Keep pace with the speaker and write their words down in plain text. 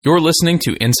You're listening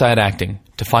to Inside Acting.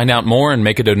 To find out more and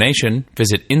make a donation,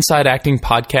 visit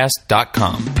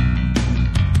InsideActingPodcast.com.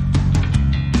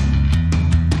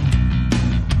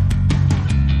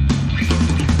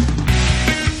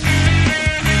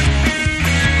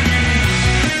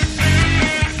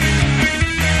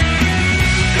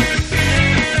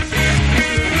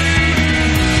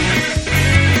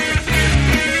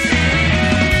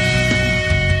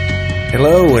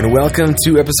 Hello and welcome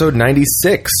to episode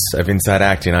 96 of Inside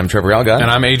Acting. I'm Trevor Alga. And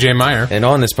I'm AJ Meyer. And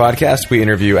on this podcast, we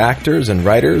interview actors and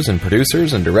writers and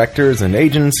producers and directors and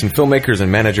agents and filmmakers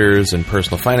and managers and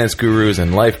personal finance gurus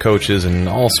and life coaches and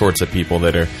all sorts of people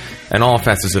that are in all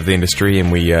facets of the industry.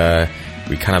 And we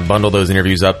kind of bundle those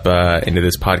interviews up into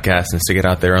this podcast and stick it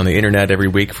out there on the internet every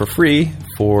week for free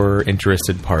for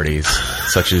interested parties,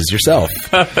 such as yourself.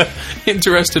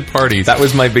 Interested parties. That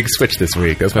was my big switch this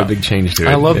week. That was my big change to it.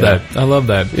 I love that. I love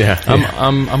that. Yeah.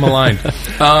 I'm aligned.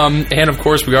 And of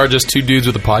course, we are just two dudes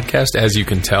with a podcast, as you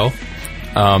can tell.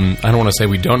 I don't want to say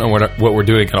we don't know what we're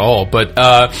doing at all, but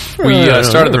we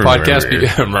started the podcast.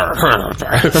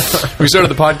 We started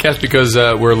the podcast because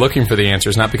we're looking for the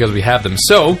answers, not because we have them.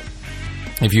 So,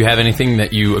 if you have anything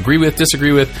that you agree with,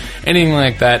 disagree with, anything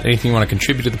like that, anything you want to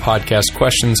contribute to the podcast,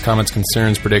 questions, comments,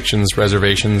 concerns, predictions,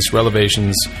 reservations,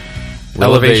 relevations,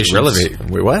 elevations.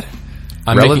 Wait, what?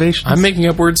 Relevations? I'm making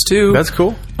up words too. That's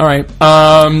cool. All right.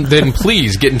 Then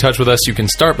please get in touch with us. You can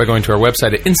start by going to our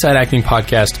website at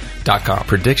InsideActingPodcast.com.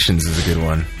 Predictions is a good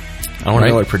one. I want to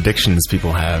know what predictions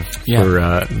people have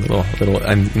for little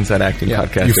Inside Acting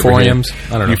podcast. Euphoriums.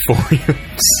 I don't know.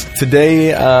 Euphoriums.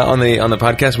 Today on the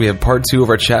podcast, we have part 2 of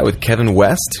our chat with Kevin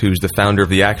West, who's the founder of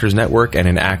the Actors Network and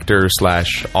an actor /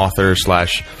 author /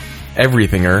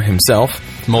 everythinger himself.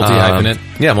 Multi-hyphenate.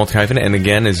 Multi-hyphenate. And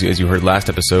again, as you heard last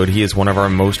episode, he is one of our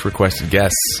most requested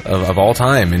guests of all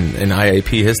time in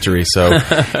IAP history. So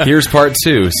here's part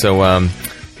 2. So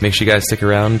make sure you guys stick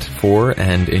around for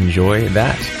and enjoy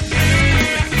that.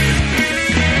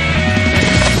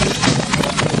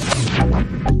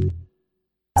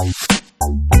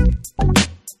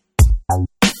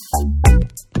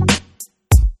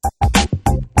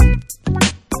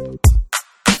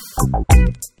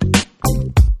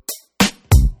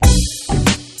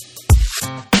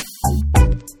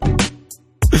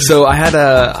 So I had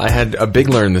a big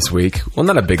learn this week. Well,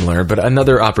 not a big learn, but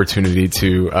another opportunity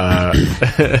to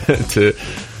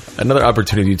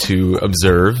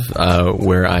observe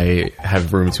where I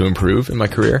have room to improve in my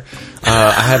career.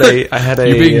 I had a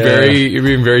You're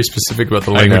being very specific about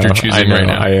the language you're choosing right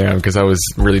now. I am, because I was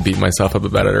really beating myself up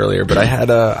about it earlier. But I had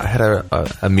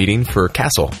a meeting for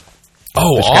Castle.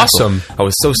 Oh, awesome. Castle. I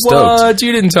was so stoked. What?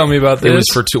 You didn't tell me about this. It was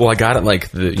for 2. Well, I got it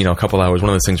like a couple hours. One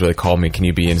of those things where they called me, can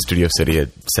you be in Studio City at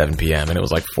 7 p.m.? And it was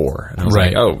like 4. And I was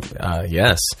like,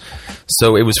 yes.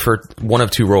 So it was for one of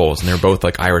 2 roles, and they're both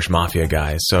like Irish Mafia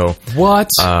guys. So what?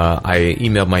 I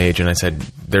emailed my agent. I said,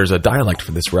 there's a dialect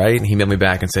for this, right? And he emailed me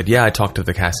back and said, yeah, I talked to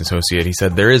the casting associate. He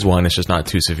said, there is one. It's just not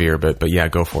too severe, but yeah,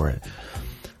 go for it.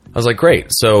 I was like, great.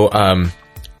 So,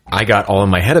 I got all in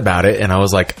my head about it, and I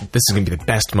was like, this is going to be the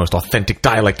best, most authentic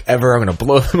dialect ever. I'm going to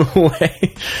blow them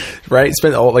away, right?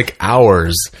 Spent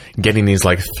hours getting these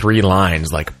 3 lines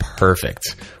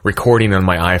perfect, recording on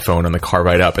my iPhone on the car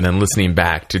ride up, and then listening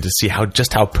back to see how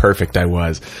perfect I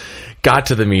was. Got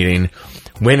to the meeting,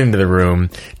 went into the room,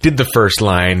 did the first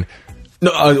line.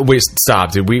 No, wait,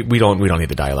 stop, dude. We don't need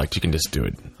the dialect. You can just do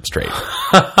it straight. And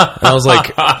I was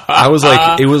like,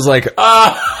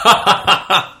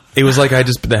 it was like I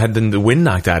just had the wind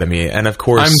knocked out of me, and of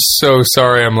course... I'm so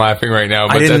sorry I'm laughing right now,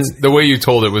 but the way you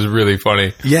told it was really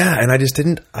funny. Yeah, and I just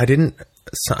didn't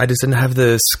have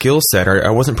the skill set, or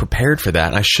I wasn't prepared for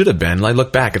that. I should have been. I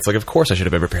look back, it's like, of course I should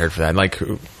have been prepared for that,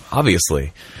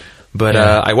 obviously. But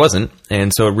I wasn't,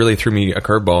 and so it really threw me a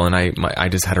curveball, and I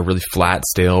just had a really flat,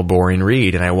 stale, boring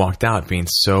read, and I walked out being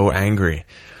so angry.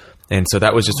 And so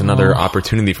that was just another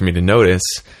opportunity for me to notice...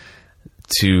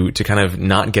 To kind of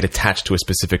not get attached to a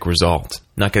specific result,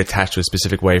 not get attached to a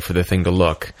specific way for the thing to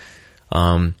look.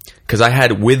 Because I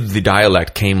had, with the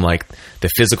dialect came the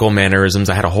physical mannerisms.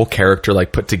 I had a whole character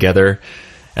put together,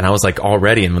 and I was all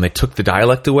ready. And when they took the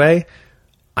dialect away,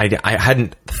 I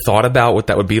hadn't thought about what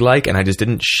that would be like, and I just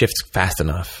didn't shift fast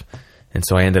enough. And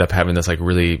so I ended up having this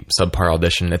really subpar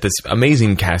audition at this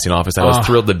amazing casting office I was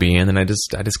thrilled to be in, and I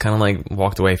just kind of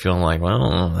walked away feeling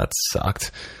well, that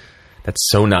sucked.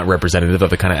 That's so not representative of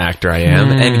the kind of actor I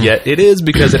am, and yet it is,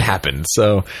 because it happened.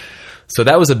 So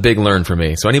that was a big learn for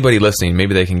me. So anybody listening,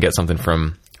 maybe they can get something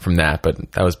from that,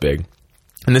 but that was big.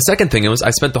 And the second thing I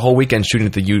spent the whole weekend shooting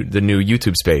at the new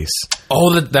YouTube space.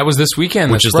 Oh, that was this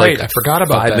weekend. Which That's is right. like I forgot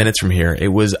about 5 minutes from here. It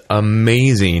was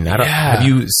amazing. Have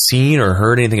you seen or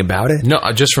heard anything about it? No,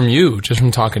 just from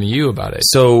talking to you about it.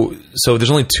 So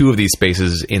there's only 2 of these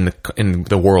spaces in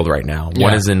the world right now.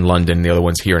 One is in London, the other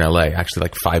one's here in LA. Actually,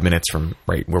 like 5 minutes from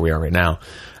right where we are right now.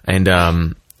 And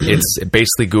it's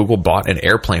basically Google bought an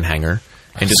airplane hangar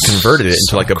and just converted it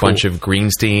into like a bunch of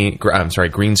green screen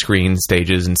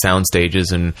stages and sound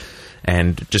stages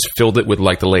and just filled it with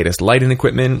like the latest lighting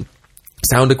equipment,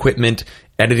 sound equipment,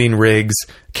 editing rigs,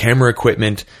 camera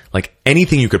equipment, like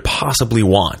anything you could possibly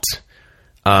want.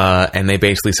 And they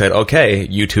basically said, okay,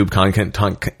 YouTube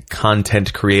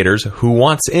content creators, who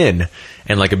wants in?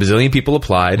 And like a bazillion people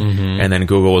applied. And then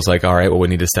Google was like, all right, well, we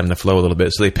need to stem the flow a little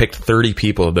bit. So they picked 30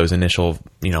 people of those initial,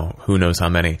 who knows how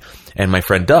many. And my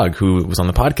friend Doug, who was on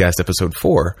the podcast episode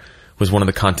 4, was one of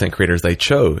the content creators they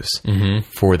chose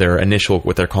for their initial,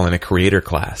 what they're calling a creator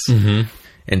class.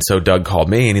 And so Doug called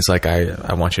me and he's like,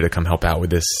 I want you to come help out with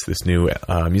this new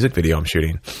music video I'm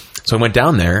shooting. So I went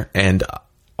down there, and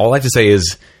all I have to say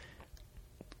is,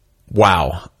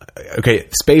 wow. Okay,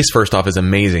 space, first off, is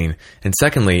amazing. And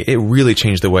secondly, it really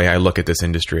changed the way I look at this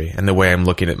industry and the way I'm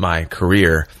looking at my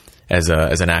career as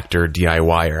an actor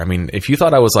DIYer. I mean, if you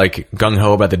thought I was like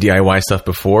gung-ho about the DIY stuff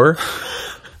before,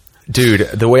 dude,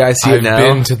 the way I see it now...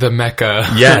 I've been to the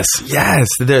Mecca. Yes.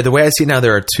 The way I see it now,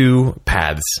 there are 2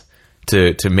 paths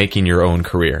to making your own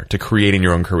career, to creating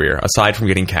your own career, aside from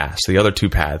getting cast. The other 2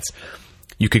 paths.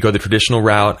 You could go the traditional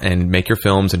route and make your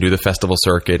films and do the festival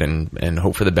circuit and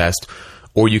hope for the best,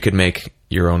 or you could make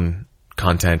your own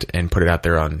content and put it out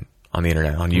there on the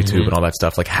internet, on YouTube and all that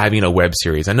stuff, like having a web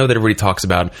series. I know that everybody talks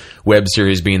about web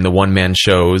series being the one-man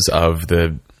shows of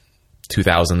the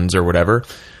 2000s or whatever,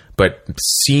 but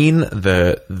seeing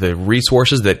the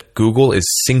resources that Google is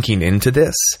sinking into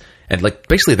this, and like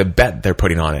basically the bet they're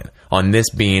putting on it, on this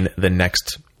being the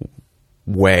next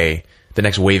wave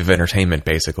of entertainment,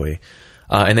 basically.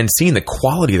 And then seeing the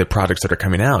quality of the projects that are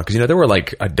coming out. Because, there were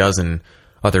like a dozen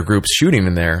other groups shooting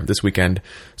in there this weekend.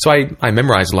 So I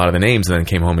memorized a lot of the names and then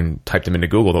came home and typed them into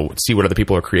Google to see what other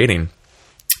people are creating.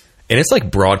 And it's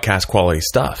like broadcast quality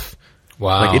stuff.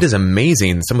 Wow. Like, it is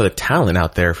amazing, some of the talent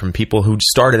out there from people who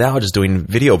started out just doing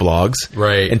video blogs.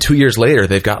 Right. And 2 years later,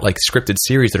 they've got like scripted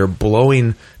series that are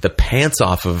blowing the pants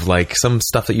off of like some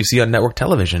stuff that you see on network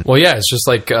television. Well, yeah, it's just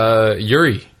like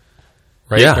Yuri.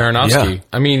 Right, yeah, Aronofsky. Yeah.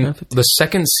 I mean, the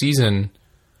second season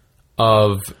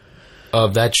of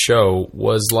that show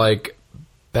was like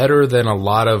better than a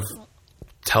lot of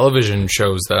television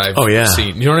shows that I've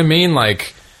seen. You know what I mean?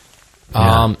 Like,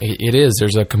 it is.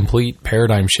 There's a complete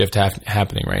paradigm shift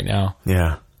happening right now.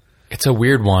 Yeah, it's a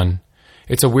weird one.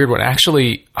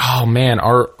 Actually, oh man,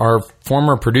 our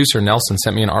former producer Nelson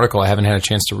sent me an article I haven't had a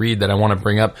chance to read that I want to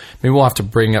bring up. Maybe we'll have to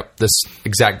bring up this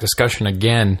exact discussion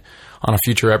again on a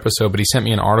future episode, but he sent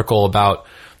me an article about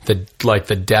the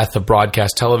death of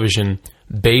broadcast television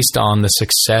based on the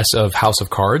success of House of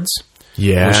Cards.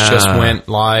 Yeah. Which just went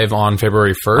live on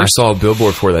February 1st. I saw a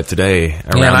billboard for that today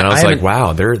and I was like,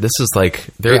 wow, they're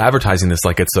advertising this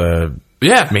like it's a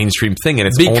mainstream thing, and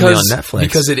it's only on Netflix.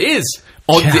 Because it is.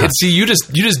 See, you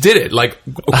just did it. Like,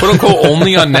 quote unquote,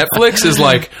 only on Netflix is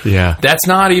like, that's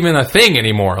not even a thing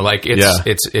anymore. Like,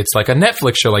 it's like a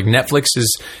Netflix show. Like, Netflix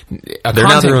is they're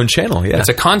now their own channel. Yeah, it's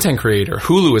a content creator.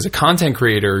 Hulu is a content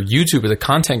creator. YouTube is a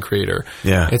content creator.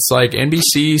 Yeah, it's like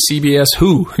NBC, CBS,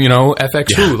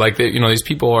 FX, Who. Like, these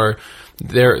people are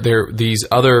they're these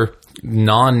other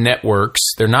non-networks.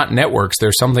 They're not networks.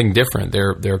 They're something different.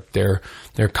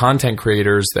 They're content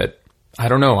creators that. I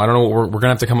don't know. We're going to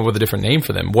have to come up with a different name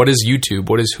for them. What is YouTube?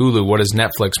 What is Hulu? What is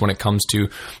Netflix when it comes to,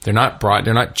 they're not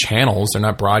channels. They're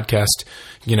not broadcast,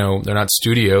 they're not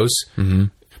studios. Mm-hmm.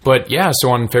 But yeah,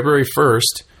 so on February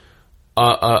 1st,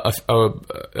 a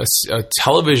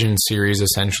television series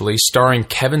essentially starring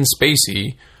Kevin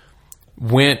Spacey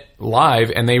went live,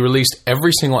 and they released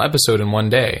every single episode in one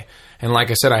day. And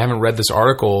like I said, I haven't read this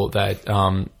article that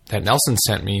Nelson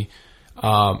sent me.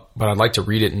 But I'd like to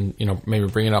read it and, maybe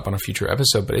bring it up on a future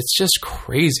episode. But it's just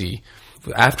crazy.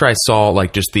 After I saw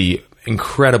like just the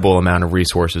incredible amount of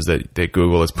resources that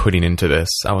Google is putting into this,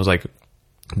 I was like,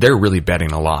 they're really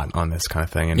betting a lot on this kind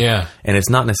of thing. And it's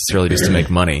not necessarily just to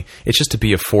make money. It's just to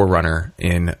be a forerunner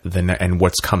in and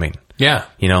what's coming. Yeah.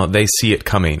 They see it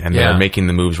coming, and they're making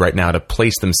the moves right now to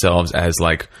place themselves as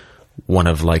like one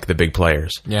of like the big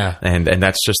players. Yeah. And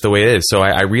that's just the way it is. So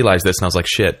I realized this and I was like,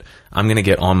 shit, I'm going to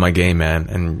get on my game, man.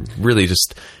 And really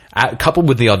just coupled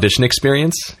with the audition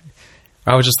experience,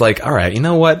 I was just like, all right, you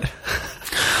know what?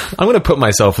 I'm going to put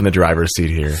myself in the driver's seat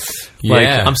here. Like,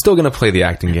 Yeah. I'm still going to play the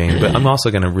acting game, but I'm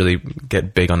also going to really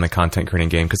get big on the content creating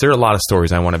game because there are a lot of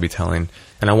stories I want to be telling,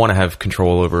 and I want to have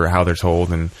control over how they're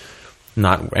told and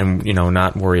not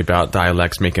worry about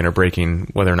dialects making or breaking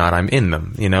whether or not I'm in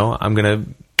them. I'm going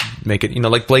to make it,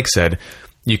 like Blake said,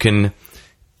 you can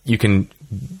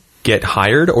get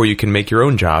hired or you can make your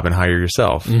own job and hire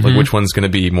yourself. Like which one's going to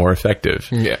be more effective?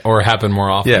 Yeah, or happen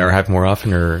more often. Yeah, or happen more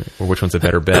often, or which one's a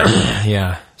better bet?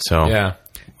 Yeah. So, Yeah.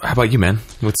 How about you, man?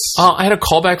 I had a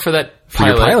callback for that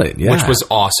your pilot, yeah. which was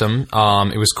awesome.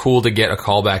 It was cool to get a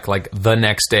callback like the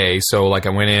next day. So like I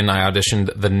went in, I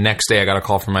auditioned. The next day I got a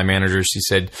call from my manager. She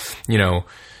said, you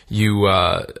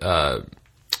got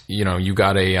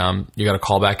a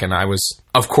callback, and I was,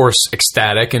 of course,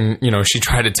 ecstatic. And, she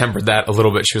tried to temper that a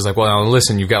little bit. She was like, well, now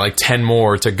listen, you've got like 10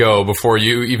 more to go before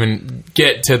you even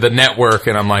get to the network.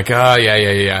 And I'm like,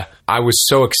 yeah. I was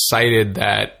so excited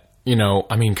that,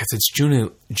 because it's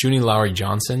Junie Lowry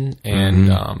Johnson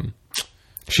and,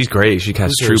 she's great. She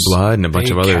cast True Blood and a bunch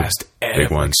of other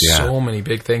big ones. Yeah. So many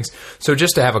big things. So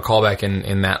just to have a callback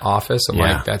in that office, I'm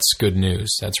Yeah. like, that's good news.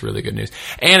 That's really good news.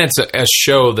 And it's a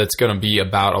show that's going to be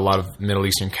about a lot of Middle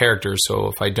Eastern characters. So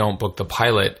if I don't book the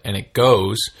pilot and it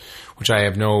goes, which I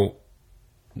have no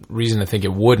reason to think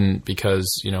it wouldn't, because,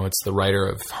 it's the writer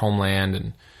of Homeland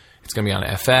and it's going to be on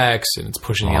FX and it's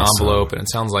pushing the envelope and it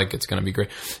sounds like it's going to be great.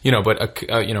 But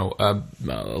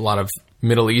a lot of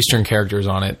Middle Eastern characters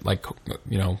on it. Like,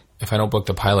 if I don't book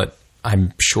the pilot,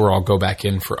 I'm sure I'll go back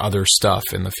in for other stuff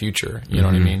in the future. You know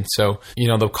what I mean? So,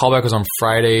 the callback was on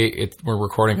Friday. We're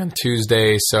recording on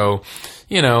Tuesday. So,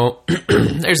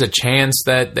 there's a chance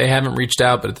that they haven't reached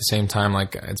out, but at the same time,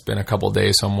 like, it's been a couple of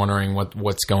days, so I'm wondering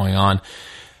what's going on.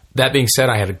 That being said,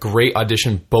 I had a great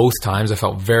audition both times. I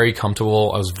felt very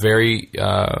comfortable. I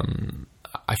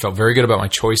felt very good about my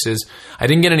choices. I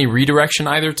didn't get any redirection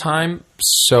either time.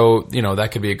 So,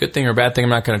 that could be a good thing or a bad thing. I'm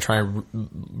not going to try and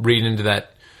read into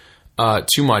that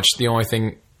too much. The only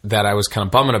thing that I was kind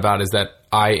of bumming about is that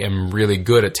I am really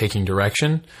good at taking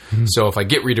direction. Mm-hmm. So if I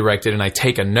get redirected and I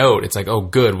take a note, it's like, oh,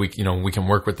 good, we can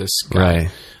work with this guy.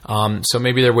 Right. So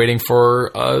maybe they're waiting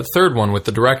for a third one with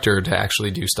the director to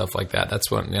actually do stuff like that. That's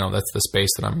what, that's the space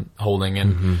that I'm holding,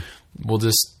 and we'll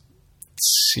just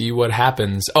see what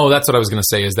happens. Oh, that's what I was going to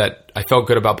say, is that I felt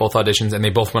good about both auditions and they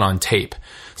both went on tape.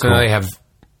 So now they have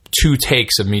 2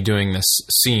 takes of me doing this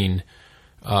scene.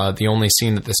 The only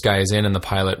scene that this guy is in the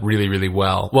pilot really, really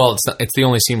well. Well, it's the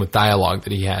only scene with dialogue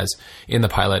that he has in the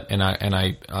pilot. And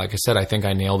I, like I said, I think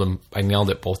I nailed him. I nailed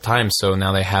it both times. So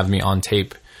now they have me on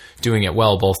tape doing it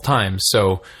well both times.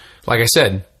 So like I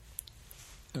said,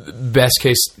 best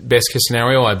case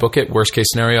scenario, I book it. Worst case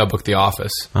scenario, I book The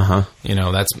Office.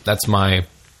 That's my,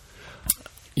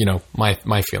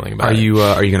 my feeling about it. Are you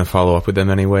going to follow up with them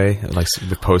anyway, like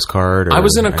the postcard? Or I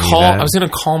was going to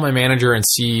call my manager and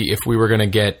see if we were going to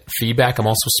get feedback. I'm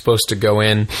also supposed to go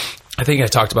in. I think I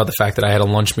talked about the fact that I had a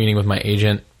lunch meeting with my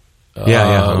agent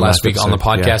last week on the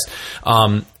podcast.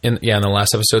 In the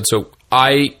last episode. So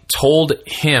I told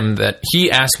him that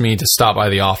he asked me to stop by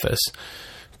the office.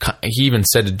 He even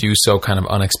said to do so kind of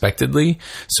unexpectedly.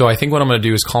 So I think what I'm going to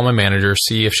do is call my manager,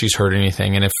 see if she's heard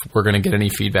anything and if we're going to get any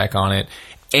feedback on it,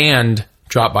 and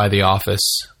drop by the office,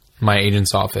 my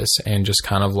agent's office, and just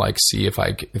kind of like see if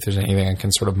there's anything I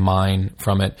can sort of mine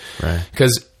from it. Right.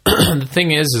 Because the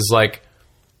thing is like,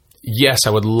 yes,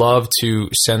 I would love to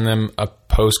send them a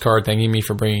postcard thanking me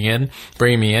for bringing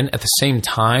me in. At the same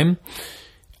time,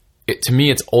 to me,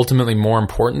 it's ultimately more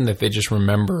important that they just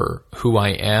remember who I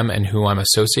am and who I'm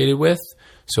associated with.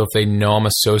 So if they know I'm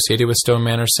associated with Stone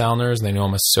Manor Sounders, and they know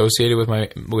I'm associated with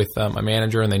my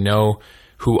manager, and they know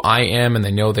who I am, and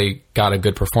they know they got a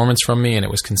good performance from me, and it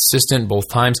was consistent both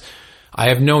times, I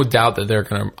have no doubt that they're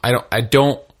going to. I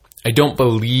don't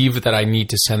believe that I need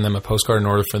to send them a postcard in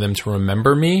order for them to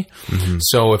remember me. Mm-hmm.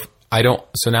 So if I don't,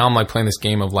 so now I'm like playing this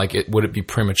game of like, would it be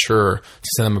premature to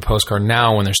send them a postcard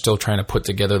now when they're still trying to put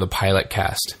together the pilot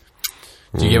cast?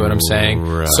 Do you get what I'm saying?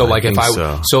 Right, so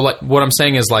like what I'm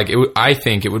saying is like, I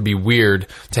think it would be weird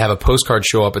to have a postcard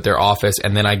show up at their office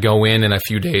and then I go in a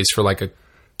few days for like a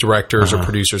director's or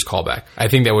producer's callback. I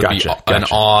think that would be an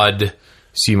odd.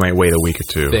 So you might wait a week or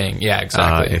two. Thing. Yeah,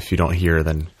 exactly. If you don't hear,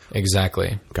 then.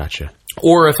 Exactly. Gotcha.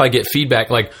 Or if I get feedback,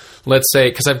 like let's say,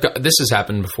 because this has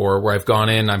happened before where I've gone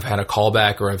in, I've had a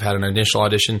callback or I've had an initial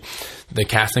audition. The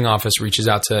casting office reaches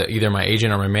out to either my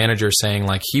agent or my manager saying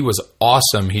like, he was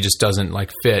awesome, he just doesn't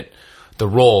like fit the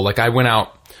role. Like I went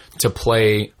out to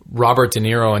play Robert De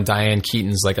Niro and Diane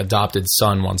Keaton's like adopted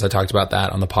son once. I talked about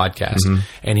that on the podcast. Mm-hmm.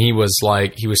 And he was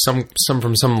some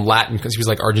from some Latin, because he was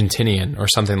like Argentinian or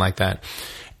something like that.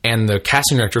 And the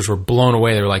casting directors were blown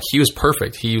away. They were like, he was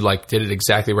perfect. He like did it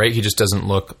exactly right. He just doesn't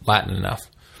look Latin enough.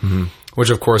 Mm-hmm. Which,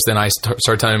 of course, then I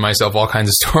start telling myself all kinds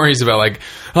of stories about like,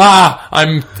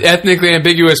 I'm ethnically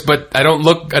ambiguous, but I don't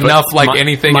look enough like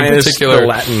anything in particular.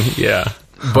 Latin, yeah.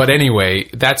 But anyway,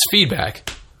 that's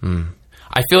feedback.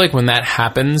 I feel like when that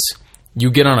happens,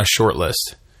 you get on a short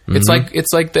list. It's like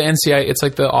the NCI. It's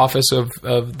like the office of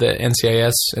the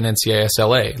NCIS and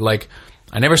NCISLA. Like,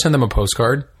 I never send them a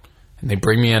postcard, and they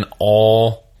bring me in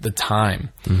all the time.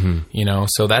 You know,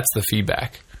 so that's the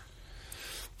feedback.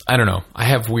 I don't know. I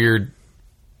have weird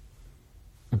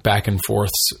back and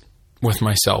forths with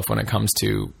myself when it comes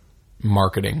to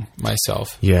marketing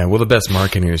myself. Yeah, well, the best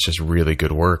marketing is just really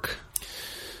good work.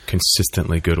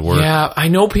 Consistently good work. Yeah, I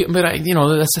know people, but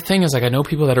that's the thing is like I know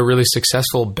people that are really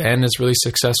successful. Ben is really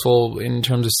successful in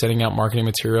terms of setting out marketing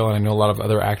material, and I know a lot of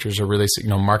other actors are really,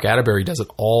 Mark Atterbury does it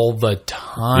all the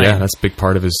time. Yeah, that's a big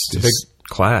part of his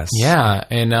class. Yeah,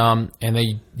 and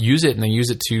they use it, and they use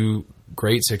it to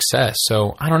great success.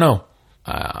 So I don't know.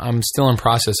 I'm still in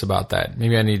process about that.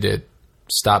 Maybe I need to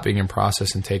stop being in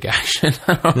process and take action.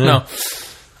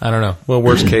 I don't know. Well,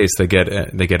 worst case, they get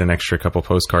an extra couple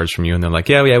postcards from you, and they're like,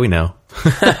 "Yeah, we know."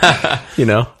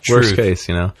 Worst case,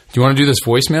 Do you want to do this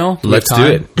voicemail? Let's do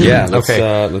it. Yeah.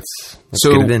 Okay. Let's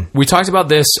get it in. We talked about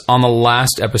this on the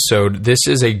last episode. This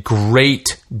is a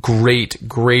great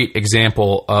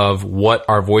example of what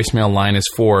our voicemail line is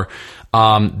for.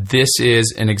 This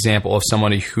is an example of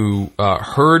somebody who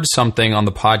heard something on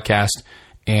the podcast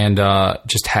and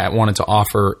just wanted to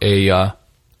offer a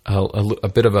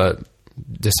bit of a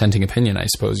dissenting opinion, I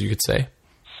suppose you could say.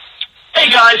 Hey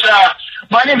guys,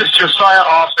 my name is Josiah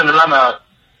Austin, and I'm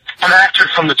an actor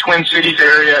from the Twin Cities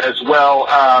area as well.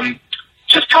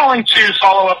 Just calling to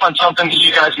follow up on something that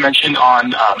you guys mentioned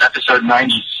on episode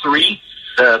 93,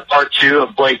 the part 2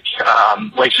 of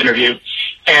Blake's interview.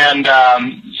 And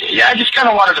I just kind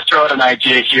of wanted to throw out an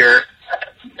idea here.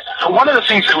 One of the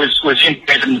things that was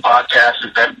indicated in the podcast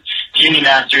is that union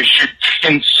actors should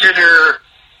consider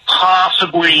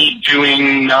possibly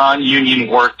doing non-union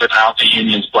work without the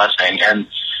union's blessing. And,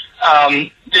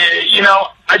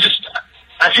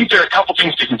 I think there are a couple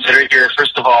things to consider here.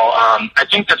 First of all, I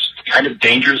think that's kind of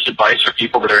dangerous advice for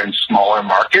people that are in smaller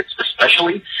markets,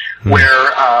 especially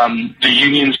where the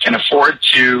unions can afford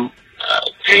to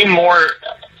pay more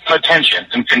attention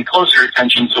and closer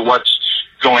attention to what's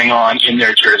going on in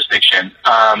their jurisdiction.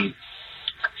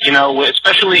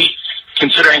 Especially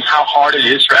considering how hard it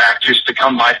is for actors to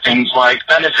come by things like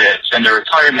benefits and their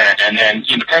retirement and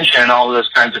pension and all of those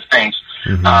kinds of things.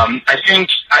 I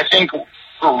think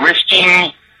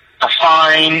risking a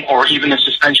fine or even a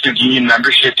suspension of union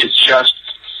membership is just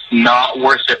not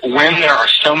worth it when there are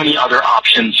so many other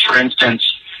options. For instance,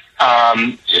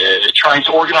 trying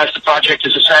to organize the project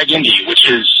as a SAG indie, which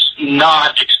is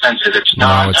not expensive. It's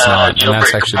not a deal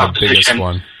breaker proposition. The biggest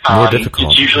one. More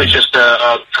difficult. It's usually just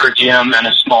a per diem and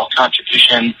a small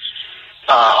contribution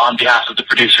on behalf of the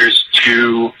producers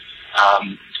to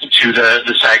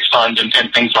the SAG fund and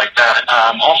things like that.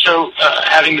 Also,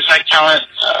 having the SAG talent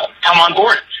come on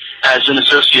board as an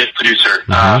associate producer.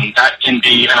 That can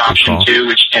be an option too,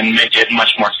 which can make it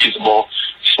much more feasible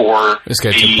for for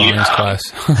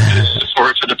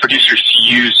the producers to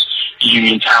use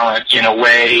union talent in a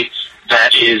way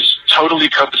that is totally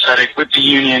copacetic with the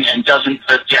union and doesn't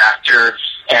put the actor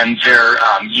and their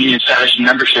union status and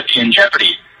membership in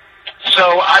jeopardy.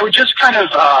 So I would just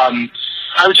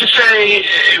say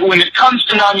when it comes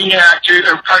to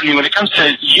when it comes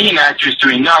to union actors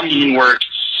doing non-union work,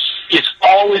 it's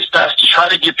always best to try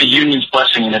to get the union's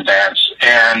blessing in advance.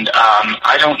 And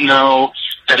I don't know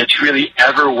that it's really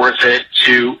ever worth it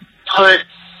to put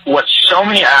what so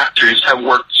many actors have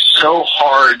worked so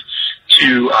hard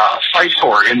to fight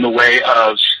for in the way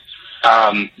of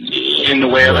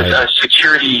a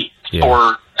security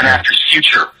for an actor's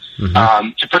future.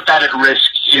 To put that at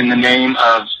risk in the name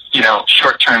of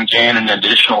short-term gain and an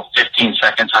additional 15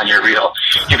 seconds on your reel.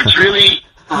 If it's really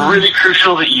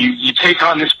crucial that you take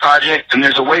on this project, and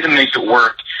there's a way to make it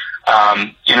work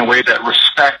in a way that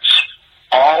respects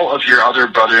all of your other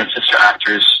brother and sister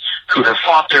actors who have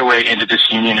fought their way into this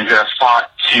union and who have fought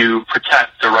to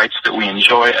protect the rights that we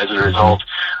enjoy as a result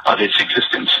of its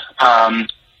existence.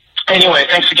 Anyway,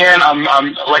 thanks again. I'm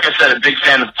like I said, a big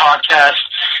fan of the podcast,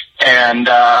 and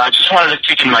I just wanted to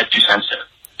kick in my 2 cents there.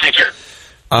 Take care.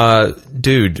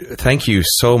 Dude, thank you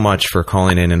so much for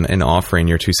calling in and offering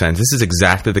your 2 cents. This is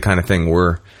exactly the kind of thing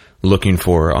we're looking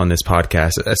for on this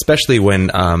podcast, especially when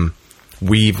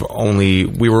we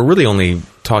were really only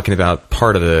talking about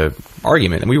part of the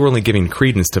argument, and we were only giving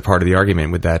credence to part of the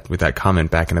argument with that comment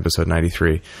back in episode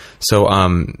 93. So,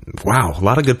 wow, a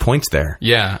lot of good points there.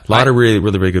 Yeah. A lot of really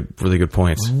good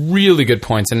points. Really good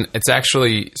points. And it's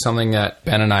actually something that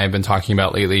Ben and I have been talking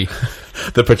about lately.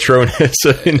 The Patronus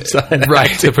inside.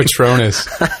 Right, the Patronus.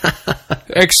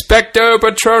 Expecto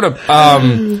Patronum.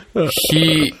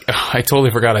 I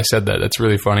totally forgot I said that. That's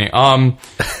really funny.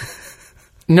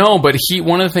 No, but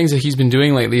one of the things that he's been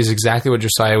doing lately is exactly what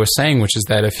Josiah was saying, which is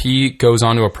that if he goes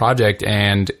onto a project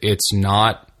and it's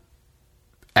not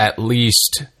at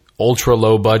least ultra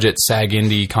low budget SAG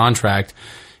indie contract,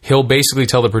 he'll basically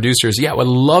tell the producers, yeah, I would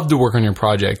love to work on your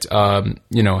project.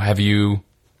 Have you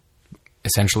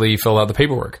essentially filled out the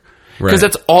paperwork? Because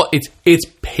that's all, it's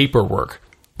paperwork.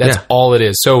 That's all it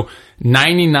is. So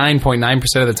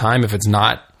 99.9% of the time, if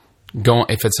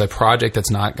it's a project that's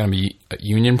not going to be a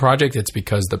union project, it's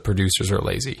because the producers are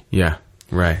lazy. Yeah,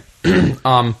 right.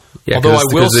 Although I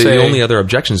will say the only other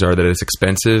objections are that it's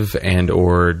expensive and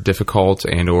or difficult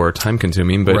and or time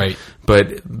consuming. But right.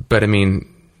 But I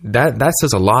mean that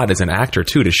says a lot as an actor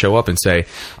too, to show up and say,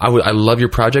 I love your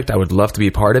project. I would love to be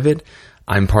a part of it.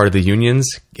 I'm part of the unions.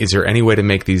 Is there any way to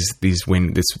make this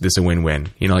a win-win?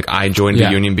 Like I joined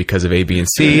the union because of A, B, and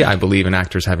C. I believe in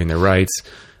actors having their rights.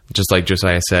 Just like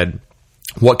Josiah said,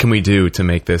 what can we do to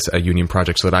make this a union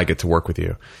project so that I get to work with you?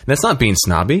 And that's not being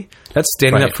snobby. That's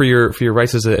standing up for your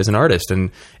rights as an artist.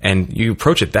 And you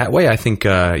approach it that way, I think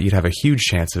you'd have a huge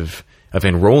chance of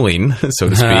enrolling, so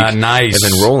to speak, nice.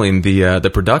 of enrolling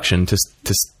the production to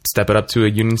step it up to a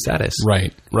union status.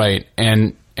 Right.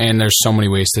 And there's so many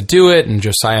ways to do it, and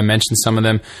Josiah mentioned some of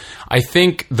them. I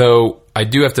think, though, I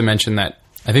do have to mention that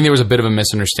I think there was a bit of a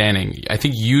misunderstanding. I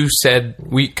think you said,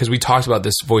 because we talked about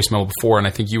this voicemail before, and I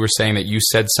think you were saying that you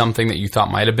said something that you thought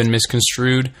might have been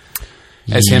misconstrued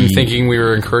as him thinking we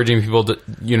were encouraging people to,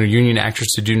 union actors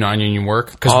to do non-union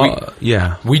work. Because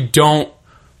we don't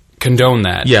condone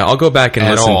that. Yeah, I'll go back and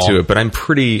listen all. to it, but I'm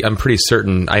pretty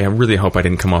certain. I really hope I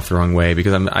didn't come off the wrong way,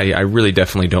 because I really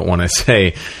definitely don't want to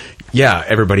say, yeah,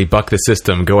 everybody buck the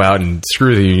system, go out and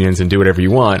screw the unions and do whatever you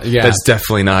want. Yeah. That's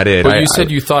definitely not it. But you said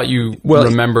you thought you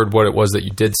remembered what it was that you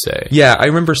did say. Yeah, I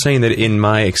remember saying that in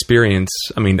my experience,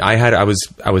 I mean, I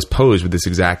was posed with this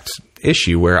exact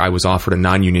issue where I was offered a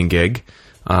non-union gig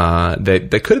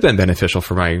that could have been beneficial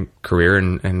for my career,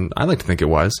 and I like to think it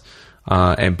was.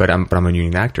 But I'm a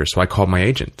union actor, so I called my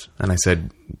agent and I said,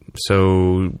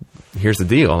 so here's the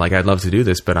deal. Like, I'd love to do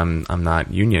this, but I'm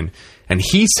not union. And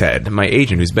he said, my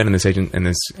agent, who's been in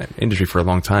this industry for a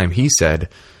long time, he said,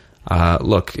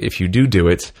 look, if you do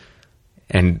it,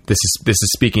 and this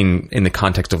is speaking in the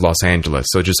context of Los Angeles.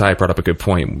 So Josiah brought up a good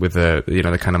point with the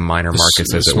kind of minor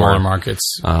markets, as it were. Smaller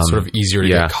markets, sort of easier to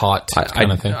get caught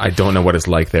kind of thing. I don't know what it's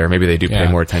like there. Maybe they do pay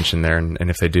more attention there, and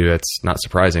if they do, that's not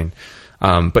surprising.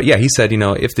 But yeah, he said,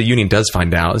 if the union does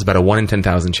find out, it's about a 1 in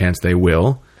 10,000 chance they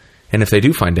will. And if they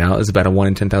do find out, it's about a 1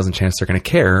 in 10,000 chance they're going to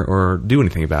care or do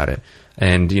anything about it.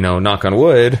 And, knock on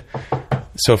wood,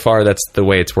 so far that's the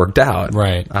way it's worked out.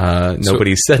 Right.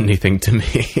 Nobody's said anything to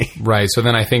me. Right. So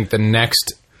then I think the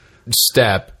next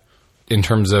step in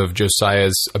terms of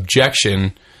Josiah's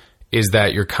objection is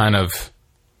that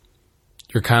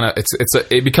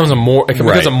it becomes a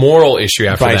moral issue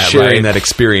after by that. By sharing that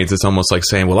experience, it's almost like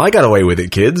saying, well, I got away with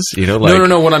it, kids. No.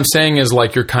 What I'm saying is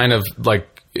like it's kind of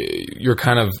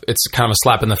a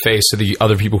slap in the face to the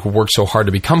other people who worked so hard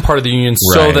to become part of the union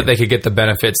so that they could get the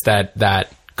benefits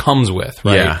that comes with,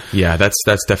 right? Yeah, that's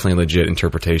definitely a legit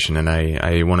interpretation, and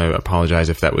I want to apologize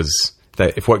if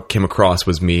if what came across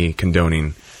was me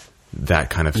condoning that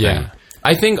kind of thing. Yeah.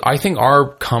 I think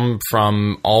our come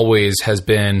from always has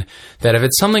been that if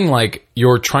it's something like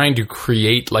you're trying to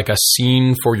create like a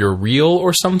scene for your reel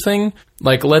or something,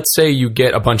 like let's say you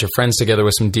get a bunch of friends together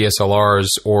with some DSLRs,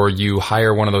 or you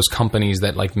hire one of those companies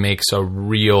that like makes a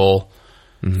reel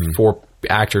for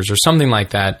actors or something like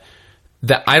that,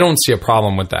 that I don't see a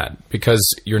problem with that, because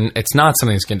it's not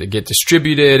something that's going to get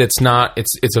distributed. It's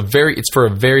for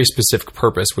a very specific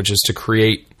purpose, which is to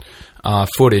create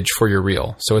footage for your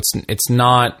reel. So it's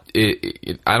not.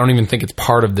 I don't even think it's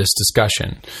part of this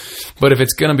discussion. But if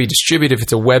it's going to be distributed, if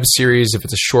it's a web series, if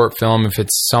it's a short film, if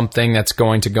it's something that's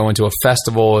going to go into a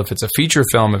festival, if it's a feature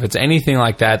film, if it's anything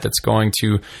like that that's going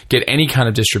to get any kind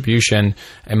of distribution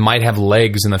and might have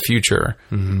legs in the future,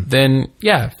 then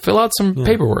fill out some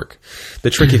paperwork. The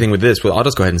tricky thing with this, well, I'll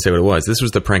just go ahead and say what it was. This was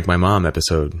the Prank My Mom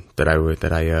episode that I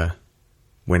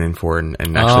went in for and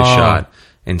actually shot.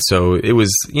 And so it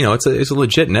was, it's a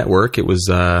legit network. It was,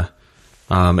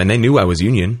 and they knew I was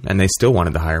union, and they still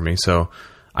wanted to hire me. So,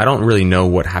 I don't really know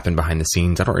what happened behind the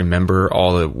scenes. I don't remember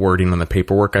all the wording on the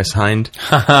paperwork I signed,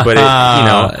 but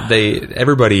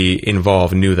everybody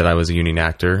involved knew that I was a union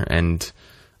actor and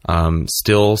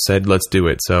still said, let's do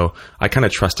it. So I kind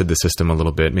of trusted the system a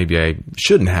little bit. Maybe I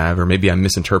shouldn't have, or maybe I'm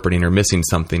misinterpreting or missing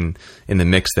something in the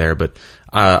mix there. But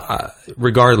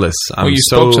regardless, you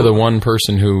spoke to the one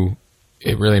person who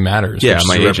it really matters. Yeah, which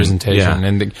my is agent, representation,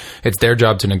 and it's their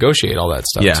job to negotiate all that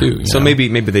stuff too. So maybe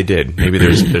they did. Maybe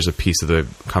there's a piece of the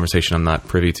conversation I'm not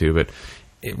privy to. But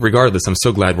regardless, I'm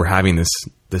so glad we're having this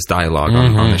dialogue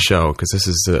on the show, because this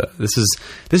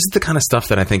is the kind of stuff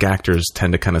that I think actors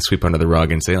tend to kind of sweep under the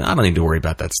rug and say, I don't need to worry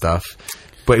about that stuff.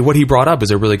 But what he brought up is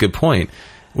a really good point,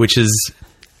 which is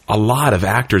a lot of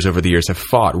actors over the years have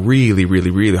fought really,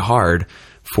 really, really hard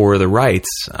for the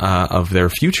rights of their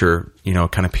future,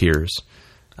 kind of peers.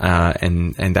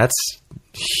 And that's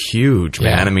huge,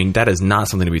 man. Yeah. I mean, that is not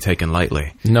something to be taken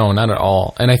lightly. No, not at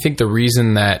all. And I think the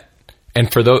reason that,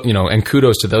 and for those, and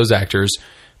kudos to those actors,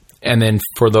 and then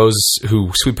for those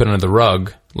who sweep it under the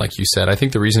rug, like you said, I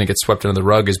think the reason it gets swept under the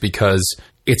rug is because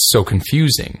it's so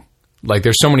confusing. Like,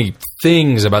 there's so many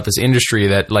things about this industry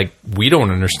that, like, we don't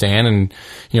understand,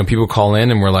 and people call in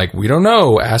and we're like, we don't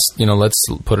know. Let's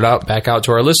put it back out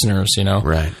to our listeners.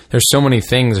 Right? There's so many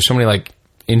things. There's so many like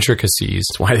intricacies.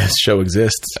 That's why this show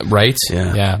exists, right?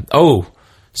 Yeah. Oh,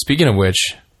 speaking of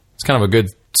which, it's kind of a good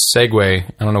segue.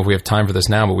 I don't know if we have time for this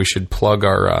now, but we should plug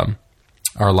our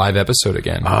live episode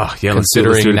again. Oh, yeah.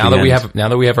 Considering let's do it now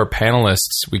that we have our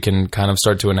panelists, we can kind of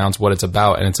start to announce what it's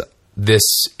about, and this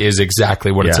is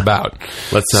exactly what it's about.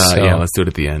 Let's do it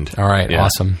at the end. All right,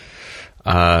 awesome.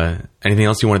 Anything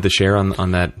else you wanted to share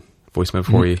on that voicemail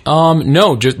for you?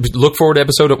 No, just look forward to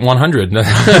episode 100.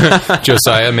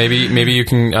 Josiah, maybe you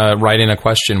can write in a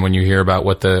question when you hear about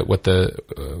what the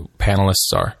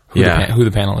panelists are. Who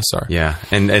the panelists are. Yeah,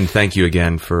 and thank you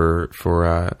again for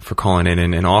calling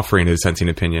in and offering a dissenting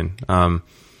opinion. Not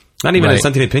even a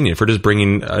dissenting opinion, for just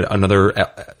bringing another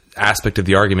aspect of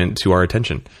the argument to our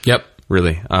attention. Yep.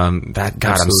 Really. I'm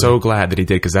so glad that he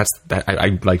did, because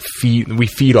we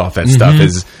feed off that stuff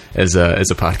as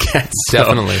a podcast. So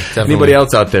definitely. Anybody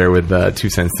else out there with 2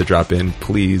 cents to drop in,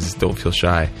 please don't feel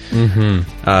shy.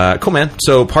 Cool, man.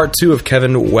 So part 2 of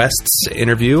Kevin West's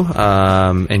interview.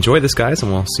 Enjoy this, guys,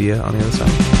 and we'll see you on the other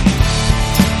side.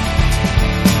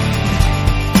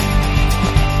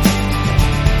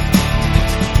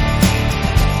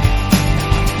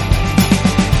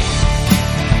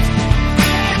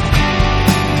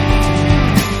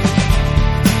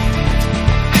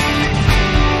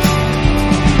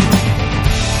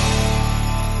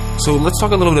 So let's talk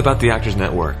a little bit about the Actors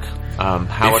Network.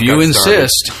 How if you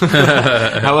insist.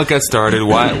 How it got started,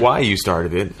 why you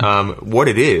started it, what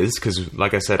it is, because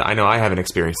like I said, I know I haven't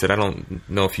experienced it. I don't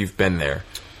know if you've been there.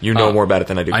 You know more about it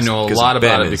than I do. I know a lot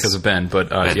about it because of Ben, but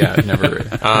never.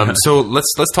 So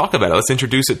let's talk about it. Let's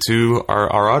introduce it to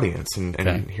our audience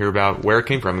and hear about where it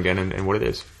came from again and what it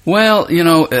is. Well,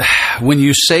 when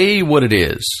you say what it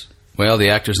is, the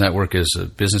Actors Network is a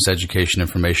business education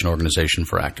information organization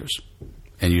for actors.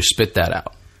 And you spit that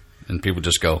out. And people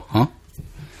just go, huh?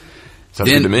 Sounds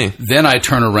good to me. Then I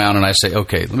turn around and I say,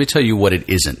 okay, let me tell you what it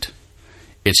isn't.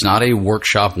 It's not a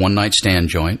workshop one-night stand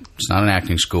joint. It's not an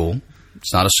acting school.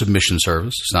 It's not a submission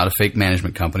service. It's not a fake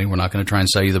management company. We're not going to try and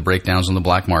sell you the breakdowns on the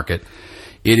black market.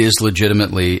 It is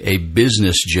legitimately a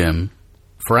business gym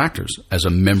for actors, as a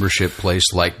membership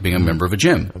place, like being a member of a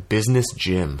gym. A business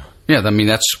gym. Yeah,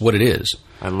 that's what it is.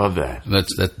 I love that.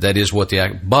 That is what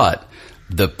but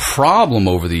the problem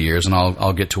over the years, and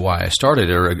I'll get to why I started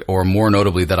it, or more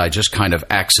notably that I just kind of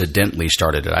accidentally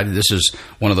started it. This is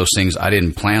one of those things I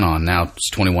didn't plan on. Now it's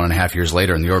 21 and a half years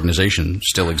later, and the organization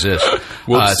still exists.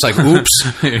 It's like, oops,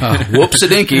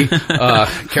 whoops-a-dinky.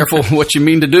 Careful what you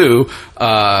mean to do.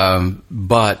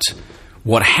 But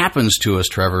what happens to us,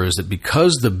 Trevor, is that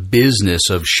because the business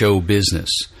of show business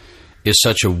is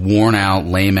such a worn-out,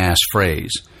 lame-ass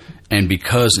phrase, and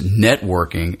because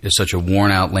networking is such a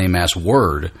worn-out, lame-ass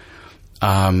word,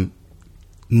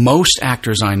 most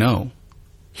actors I know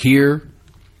here,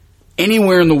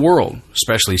 anywhere in the world,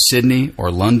 especially Sydney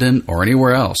or London or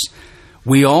anywhere else,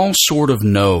 we all sort of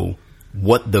know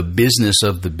what the business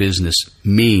of the business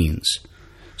means.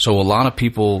 So a lot of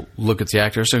people look at the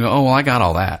actors and go, oh, well, I got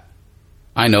all that.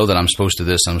 I know that I'm supposed to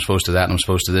this, I'm supposed to that, I'm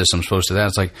supposed to this, I'm supposed to that.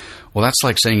 It's like, well, that's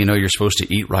like saying, you're supposed to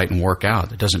eat right and work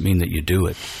out. It doesn't mean that you do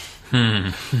it.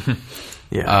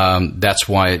 That's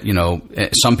why,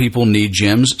 some people need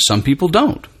gyms, some people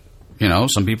don't.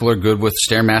 Some people are good with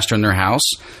Stairmaster in their house.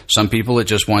 Some people, it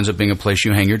just winds up being a place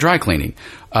you hang your dry cleaning,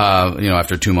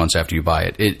 after 2 months after you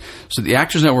buy it. So the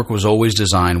Actors Network was always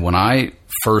designed, when I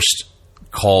first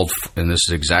called, and this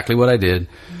is exactly what I did,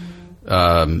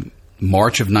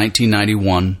 March of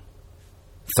 1991,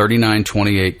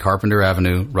 3928 Carpenter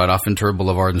Avenue, right off Ventura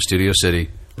Boulevard in Studio City,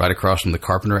 right across from the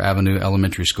Carpenter Avenue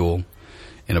Elementary School,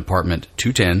 in apartment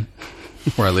 210,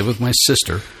 where I live with my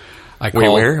sister. Wait,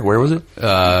 where was it?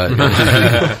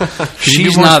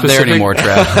 She's not there anymore,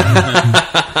 Trav.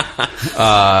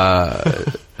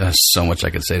 There's so much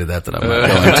I could say to that I'm not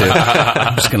going to.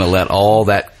 I'm just going to let all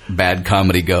that bad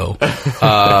comedy go.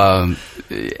 And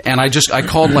I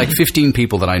called like 15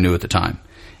 people that I knew at the time.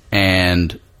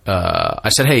 And I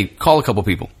said, hey, call a couple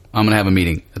people. I'm going to have a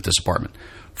meeting at this apartment.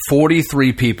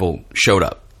 43 people showed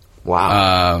up.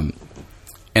 Wow.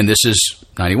 And this is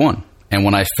 91. And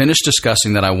when I finished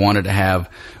discussing that I wanted to have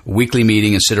a weekly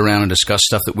meeting and sit around and discuss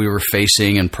stuff that we were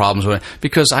facing and problems with,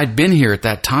 because I'd been here at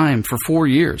that time for 4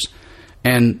 years.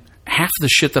 And half of the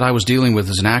shit that I was dealing with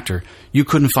as an actor, you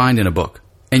couldn't find in a book.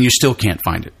 And you still can't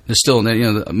find it. There's still,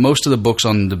 most of the books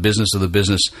on the business of the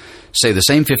business say the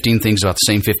same 15 things about the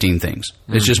same 15 things.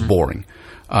 It's just boring.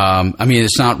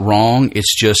 It's not wrong.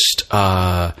 It's just,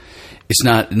 it's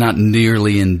not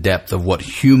nearly in depth of what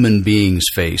human beings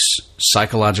face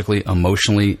psychologically,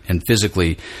 emotionally, and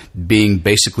physically, being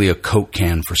basically a Coke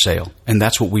can for sale. And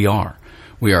that's what we are.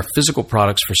 We are physical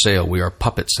products for sale. We are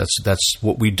puppets. That's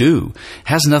what we do. It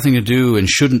has nothing to do and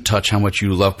shouldn't touch how much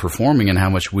you love performing and how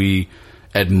much we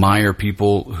admire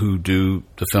people who do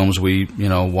the films we,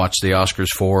 watch the Oscars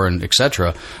for and et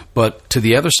cetera. But to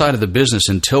the other side of the business,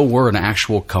 until we're an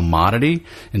actual commodity,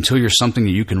 until you're something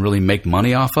that you can really make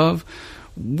money off of,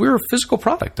 we're a physical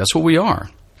product. That's what we are.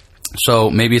 So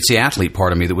maybe it's the athlete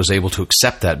part of me that was able to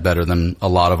accept that better than a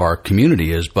lot of our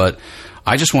community is. But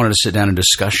I just wanted to sit down and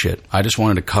discuss shit. I just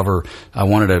wanted to cover, I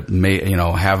wanted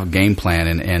to have a game plan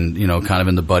and kind of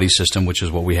in the buddy system, which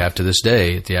is what we have to this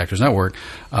day at the Actors Network,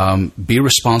 be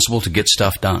responsible to get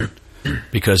stuff done.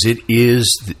 Because it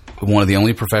is one of the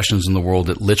only professions in the world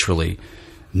that literally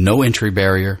no entry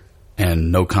barrier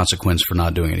and no consequence for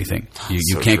not doing anything.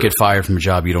 You can't get fired from a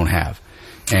job you don't have.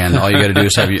 And all you got to do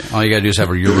is have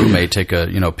your roommate take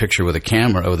a picture with a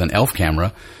camera, with an ELPH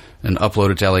camera, and upload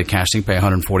it to LA Casting, pay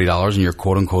 $140, and you're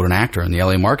quote-unquote an actor in the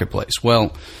LA marketplace.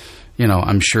 Well,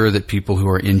 I'm sure that people who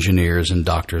are engineers and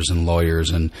doctors and lawyers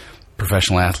and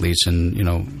professional athletes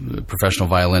and, professional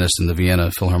violinists in the Vienna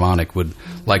Philharmonic would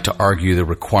like to argue the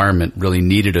requirement really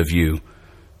needed of you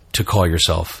to call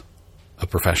yourself a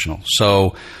professional.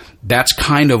 So that's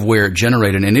kind of where it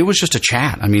generated. And it was just a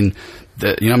chat. I mean,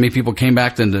 how many people came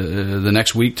back the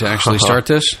next week to actually start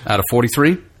this out of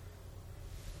 43?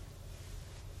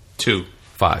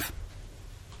 5.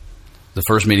 The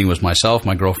first meeting was myself,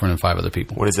 my girlfriend, and 5 other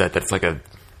people. What is that?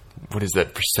 What is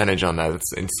that percentage on that?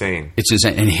 That's insane. It's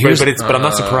insane. And but I'm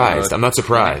not surprised. I'm not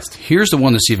surprised. Here's the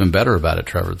one that's even better about it,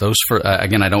 Trevor.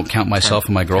 Again, I don't count myself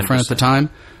and my girlfriend 10%. At the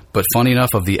time, but funny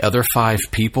enough, of the other 5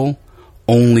 people,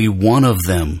 only one of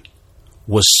them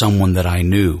was someone that I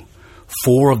knew.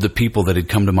 4 of the people that had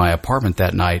come to my apartment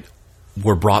that night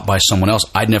were brought by someone else.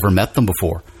 I'd never met them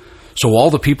before. So all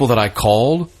the people that I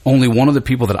called, only one of the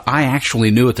people that I actually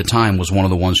knew at the time was one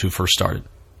of the ones who first started.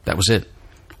 That was it.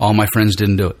 All my friends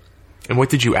didn't do it. And what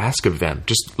did you ask of them?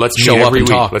 Just let's show meet up every and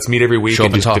week. talk. Let's meet every week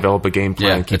and just develop a game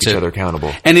plan and keep each other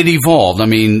accountable. And it evolved. I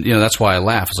mean, that's why I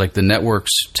laugh. It's like the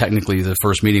network's, technically the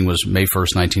first meeting was May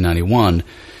 1st, 1991.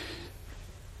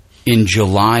 In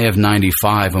July of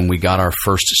 95, when we got our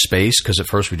first space, because at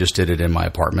first we just did it in my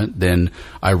apartment, then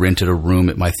I rented a room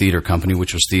at my theater company,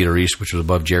 which was Theater East, which was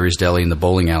above Jerry's Deli in the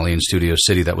bowling alley in Studio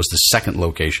City. That was the second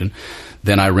location.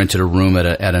 Then I rented a room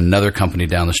at another company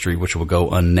down the street, which will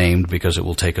go unnamed because it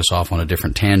will take us off on a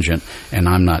different tangent, and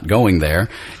I'm not going there.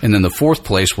 And then the fourth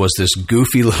place was this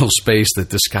goofy little space that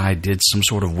this guy did some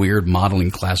sort of weird modeling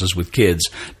classes with kids.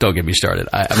 Don't get me started.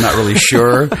 I'm not really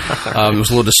sure. It was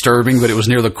a little disturbing, but it was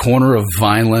near the corner of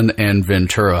Vineland and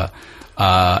Ventura.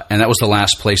 And that was the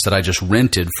last place that I just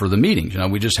rented for the meetings.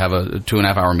 We just have a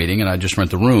 2.5-hour meeting, and I just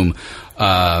rent the room.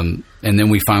 And then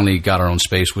we finally got our own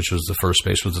space, which was the first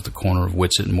space was at the corner of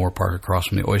Whitsett and Moore Park across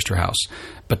from the Oyster House.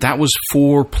 But that was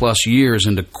 4+ years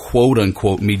into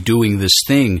quote-unquote me doing this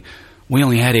thing. We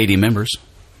only had 80 members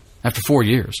after 4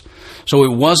 years. So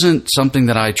it wasn't something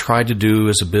that I tried to do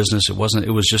as a business. It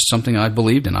was just something I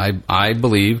believed in. I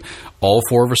believe all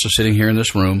 4 of us are sitting here in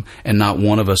this room, and not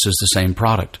one of us is the same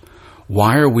product.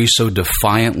 Why are we so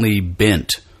defiantly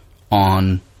bent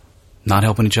on not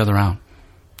helping each other out?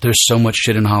 There's so much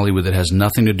shit in Hollywood that has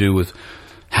nothing to do with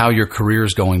how your career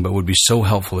is going, but would be so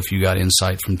helpful if you got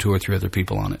insight from 2 or 3 other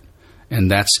people on it. And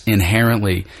that's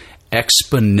inherently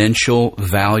exponential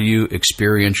value,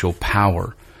 experiential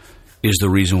power is the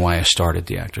reason why I started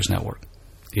the Actors Network.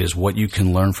 is what you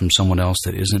can learn from someone else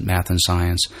that isn't math and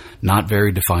science, not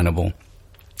very definable,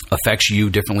 affects you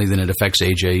differently than it affects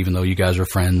AJ, even though you guys are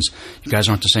friends. You guys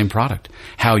aren't the same product.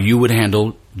 How you would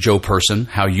handle Joe Person,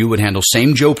 how you would handle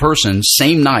same Joe Person,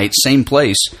 same night, same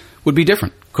place, would be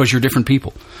different because you're different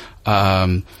people.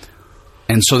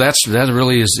 And so that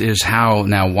really is how,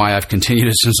 now why I've continued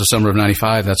it since the summer of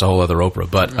 95, that's a whole other Oprah.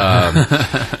 But,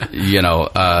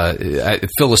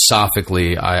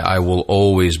 philosophically, I will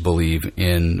always believe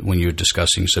in, when you're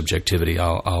discussing subjectivity,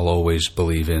 I'll always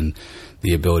believe in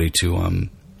the ability to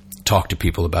talk to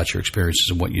people about your experiences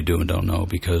and what you do and don't know,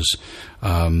 because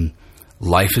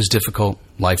life is difficult,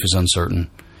 life is uncertain.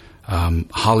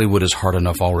 Hollywood is hard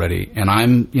enough already. And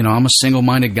I'm a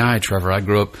single-minded guy, Trevor. I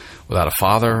grew up without a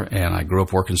father, and I grew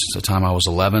up working since the time I was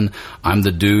 11. I'm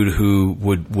the dude who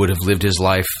would have lived his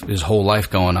whole life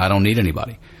going, I don't need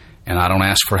anybody. And I don't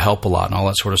ask for help a lot and all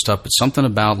that sort of stuff. But something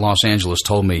about Los Angeles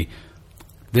told me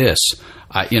this.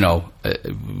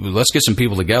 Let's get some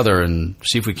people together and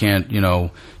see if we can't,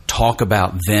 talk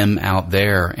about them out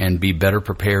there and be better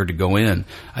prepared to go in.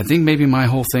 I think maybe my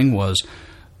whole thing was,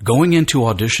 going into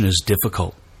audition is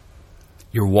difficult.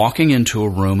 You're walking into a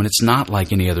room, and it's not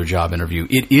like any other job interview.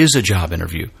 It is a job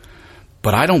interview.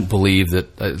 But I don't believe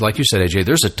that, like you said,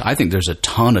 AJ, I think there's a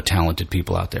ton of talented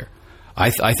people out there.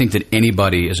 I think that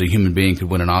anybody as a human being could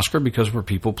win an Oscar because we're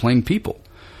people playing people.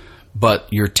 But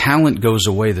your talent goes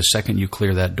away the second you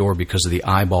clear that door because of the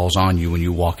eyeballs on you when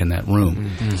you walk in that room.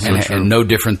 Mm-hmm. And no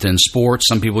different than sports.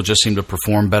 Some people just seem to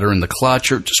perform better in the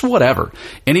clutch or just whatever.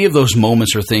 Any of those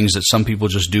moments are things that some people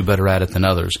just do better at it than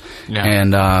others. Yeah.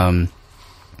 And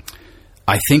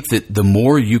I think that the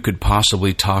more you could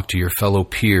possibly talk to your fellow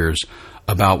peers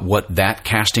about what that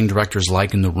casting director is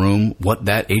like in the room, what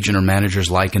that agent or manager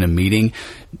is like in a meeting,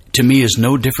 to me is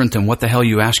no different than what the hell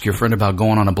you ask your friend about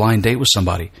going on a blind date with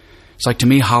somebody. It's like, to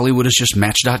me, Hollywood is just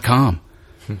Match.com.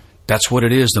 That's what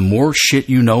it is. The more shit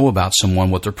you know about someone,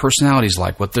 what their personality's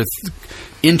like, what their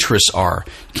interests are.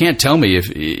 You can't tell me if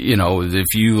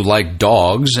you like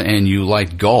dogs and you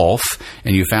like golf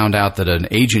and you found out that an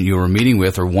agent you were meeting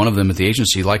with or one of them at the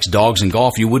agency likes dogs and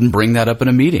golf, you wouldn't bring that up in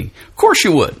a meeting. Of course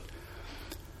you would.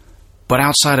 But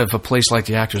outside of a place like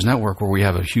the Actors Network, where we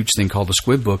have a huge thing called the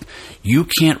Squid Book, you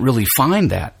can't really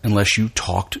find that unless you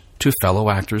talked to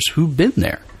fellow actors who've been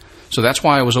there. So that's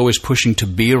why I was always pushing to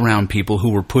be around people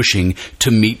who were pushing to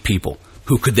meet people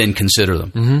who could then consider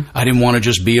them. Mm-hmm. I didn't want to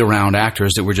just be around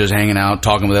actors that were just hanging out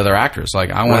talking with other actors.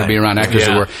 Like, I want to be around actors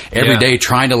that were every day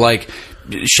trying to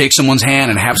shake someone's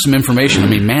hand and have some information. I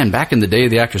mean, man, back in the day of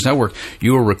the Actors Network,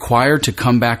 you were required to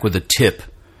come back with a tip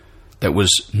that was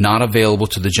not available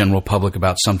to the general public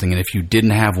about something, and if you didn't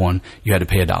have one, you had to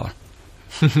pay $1.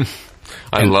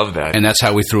 I love that. And that's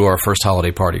how we threw our first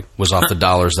holiday party, was off the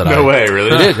dollars that No way,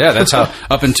 really? I did, yeah. That's how,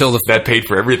 up until that paid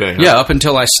for everything. Huh? Yeah, up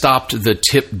until I stopped the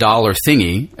tip dollar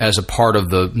thingy as a part of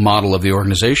the model of the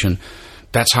organization.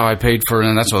 That's how I paid for it,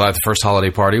 and that's what the first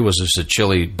holiday party was, just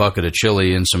a bucket of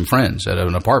chili and some friends at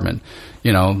an apartment.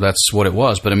 That's what it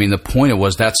was. But I mean, the point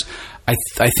was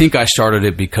I think I started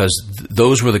it because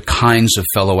those were the kinds of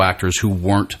fellow actors who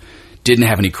didn't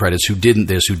have any credits, who didn't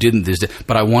this,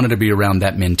 but I wanted to be around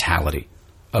that mentality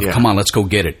of, come on, let's go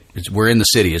get it. We're in the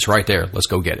city. It's right there. Let's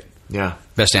go get it. Yeah.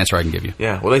 Best answer I can give you.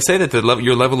 Yeah. Well, they say that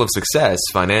your level of success,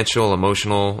 financial,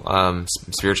 emotional,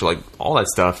 spiritual, all that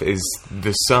stuff is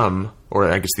the sum, or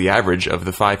I guess the average, of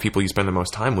the 5 people you spend the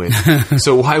most time with.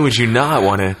 So why would you not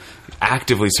want to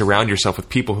actively surround yourself with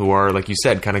people who are, like you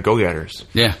said, kind of go-getters?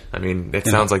 Yeah. I mean, it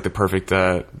sounds like the perfect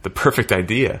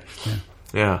idea. Yeah.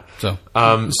 Yeah.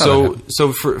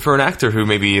 So for an actor who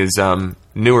maybe is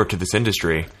newer to this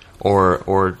industry,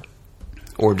 or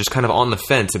just kind of on the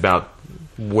fence about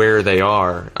where they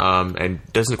are, and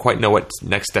doesn't quite know what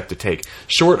next step to take,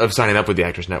 short of signing up with the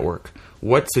Actors Network,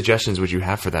 what suggestions would you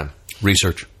have for them?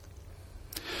 Research.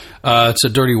 It's a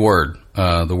dirty word.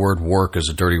 The word work is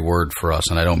a dirty word for us,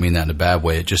 and I don't mean that in a bad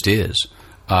way. It just is.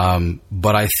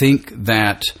 But I think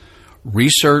that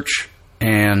research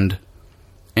and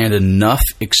enough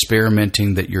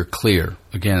experimenting that you're clear.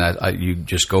 Again, you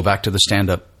just go back to the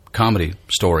stand-up comedy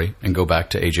story and go back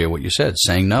to, AJ, what you said,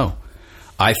 saying no.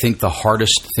 I think the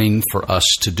hardest thing for us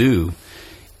to do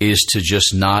is to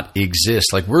just not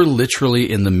exist. Like, we're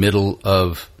literally in the middle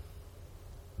of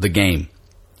the game.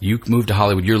 You move to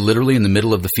Hollywood, you're literally in the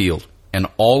middle of the field, and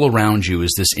all around you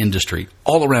is this industry,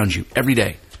 all around you, every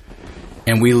day.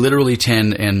 And we literally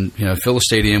fill a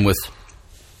stadium with,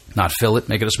 not fill it,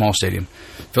 make it a small stadium,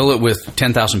 fill it with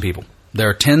 10,000 people. There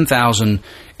are 10,000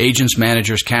 agents,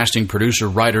 managers, casting, producer,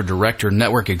 writer, director,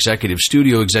 network executive,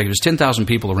 studio executives, 10,000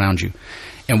 people around you.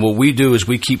 And what we do is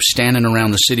we keep standing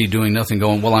around the city doing nothing,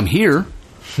 going, well, I'm here.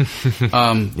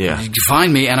 Yeah. You can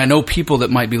find me, and I know people that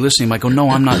might be listening might go, no,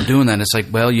 I'm not doing that. And it's like,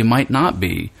 well, you might not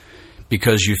be,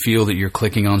 because you feel that you're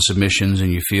clicking on submissions,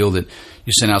 and you feel that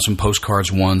you sent out some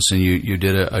postcards once, and you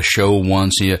did a show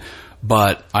once,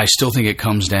 but I still think it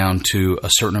comes down to a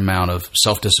certain amount of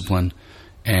self-discipline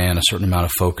and a certain amount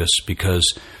of focus, because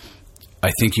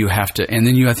I think you have to, and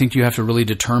then I think you have to really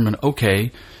determine,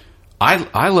 okay,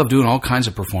 I love doing all kinds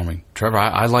of performing. Trevor,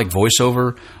 I like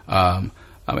voiceover. I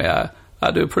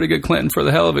do a pretty good Clinton for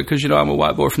the hell of it, because, I'm a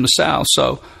white boy from the South.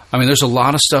 So, there's a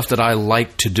lot of stuff that I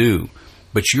like to do,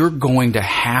 but you're going to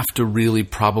have to really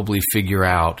probably figure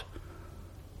out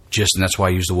and that's why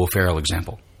I used the Will Ferrell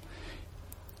example.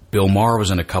 Bill Maher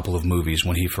was in a couple of movies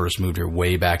when he first moved here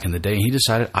way back in the day. He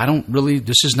decided,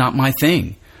 this is not my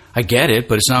thing. I get it,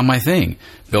 but it's not my thing.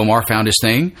 Bill Maher found his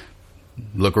thing.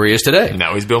 Look where he is today.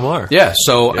 Now he's Bill Maher. Yeah.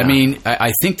 So, yeah.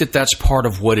 I think that's part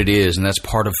of what it is, and that's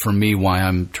part of, for me, why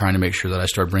I'm trying to make sure that I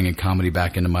start bringing comedy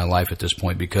back into my life at this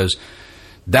point, because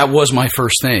that was my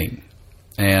first thing.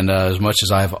 And as much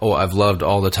as I've loved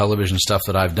all the television stuff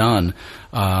that I've done,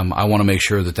 I want to make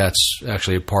sure that that's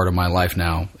actually a part of my life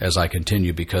now as I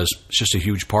continue, because it's just a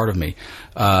huge part of me.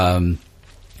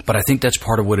 But I think that's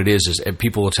part of what it is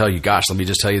people will tell you, gosh, let me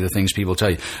just tell you the things people tell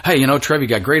you. Hey, Trev, you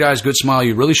got great eyes, good smile.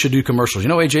 You really should do commercials.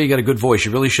 AJ, you got a good voice.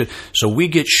 You really should. So we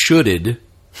get shooted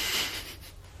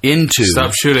into.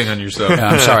 Stop shooting on yourself.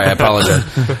 I'm sorry, I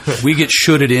apologize. We get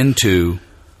shooted into,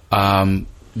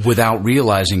 without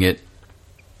realizing it,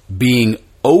 being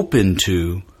open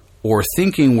to or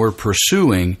thinking we're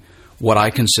pursuing what I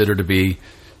consider to be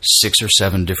 6 or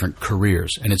 7 different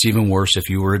careers. And it's even worse if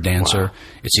you were a dancer. Wow.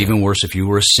 It's even worse if you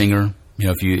were a singer.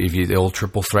 If you the old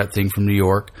triple threat thing from New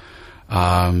York,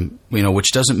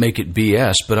 which doesn't make it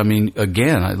BS. But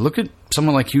again, I look at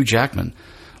someone like Hugh Jackman.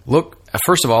 Look,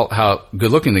 first of all, how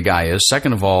good looking the guy is.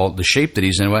 Second of all, the shape that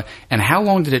he's in. And how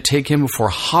long did it take him before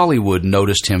Hollywood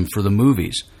noticed him for the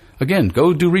movies? Again,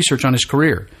 go do research on his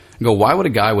career. Go, why would a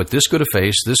guy with this good a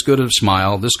face, this good a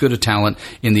smile, this good a talent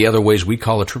in the other ways we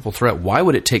call a triple threat, why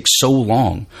would it take so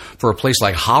long for a place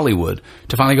like Hollywood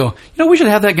to finally go, we should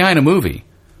have that guy in a movie?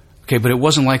 Okay, but it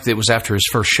wasn't like it was after his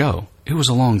first show. It was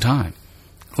a long time.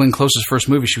 Glenn Close's first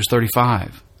movie, she was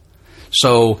 35.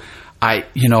 So I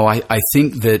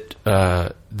think that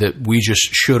that we just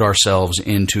shoot ourselves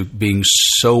into being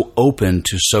so open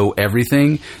to so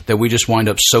everything that we just wind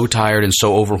up so tired and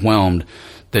so overwhelmed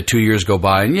that 2 years go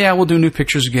by, and we'll do new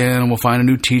pictures again, and we'll find a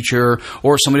new teacher,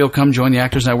 or somebody will come join the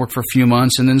Actors Network for a few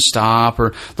months and then stop,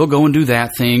 or they'll go and do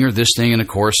that thing or this thing, and of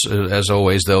course, as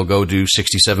always, they'll go do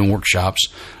 67 workshops,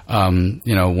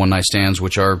 one-night stands,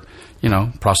 which are,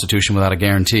 prostitution without a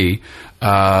guarantee.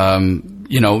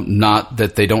 Not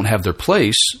that they don't have their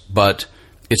place, but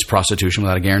it's prostitution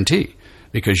without a guarantee.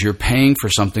 Because you're paying for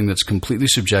something that's completely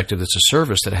subjective, that's a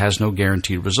service that has no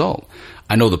guaranteed result.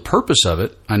 I know the purpose of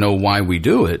it. I know why we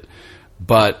do it.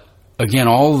 But, again,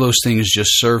 all of those things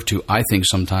just serve to, I think,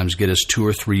 sometimes get us 2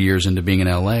 or 3 years into being in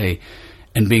L.A.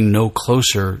 and being no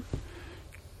closer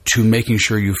to making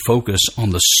sure you focus on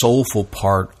the soulful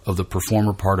part of the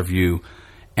performer part of you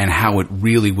and how it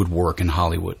really would work in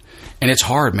Hollywood. And it's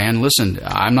hard, man. Listen,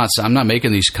 I'm not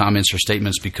making these comments or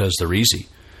statements because they're easy.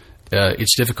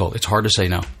 It's difficult. It's hard to say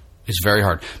no. It's very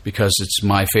hard, because it's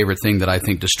my favorite thing that I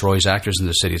think destroys actors in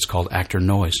the city. It's called actor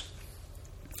noise.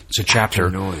 It's a chapter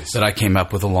that I came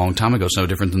up with a long time ago. It's no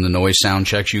different than the noise sound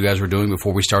checks you guys were doing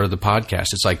before we started the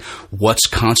podcast. It's like, what's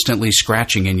constantly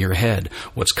scratching in your head?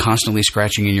 What's constantly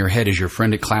scratching in your head is your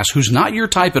friend at class who's not your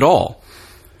type at all.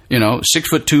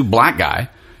 6'2" black guy.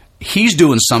 He's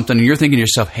doing something, and you're thinking to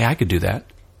yourself, hey, I could do that.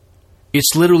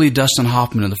 It's literally Dustin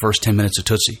Hoffman in the first 10 minutes of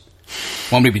Tootsie.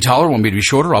 Want me to be taller? Want me to be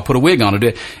shorter? I'll put a wig on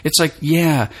it. It's like,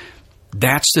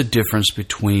 that's the difference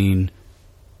between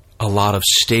a lot of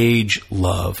stage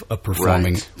love of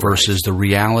performing versus the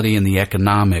reality and the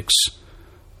economics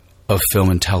of film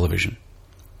and television.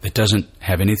 It doesn't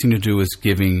have anything to do with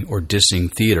giving or dissing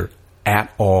theater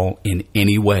at all in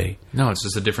any way. No, it's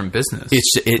just a different business.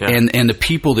 And the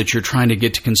people that you're trying to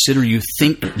get to consider you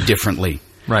think differently.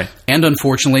 Right. And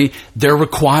unfortunately, they're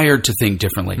required to think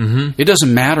differently. Mm-hmm. It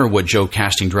doesn't matter what Joe,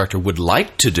 casting director, would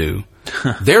like to do.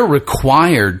 They're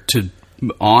required to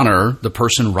honor the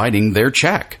person writing their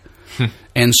check.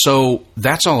 And so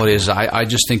that's all it is. I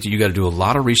just think that you got to do a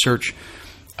lot of research.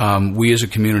 We as a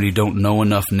community don't know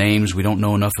enough names. We don't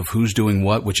know enough of who's doing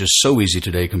what, which is so easy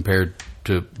today compared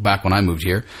to back when I moved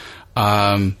here.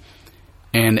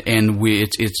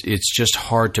 It's just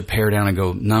hard to pare down and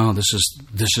go, no, this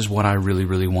is what I really,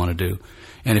 really want to do.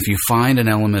 And if you find an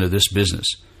element of this business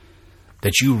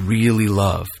that you really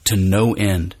love to no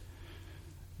end,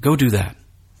 go do that.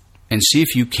 and see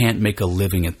if you can't make a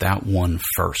living at that one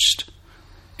first.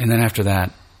 And then after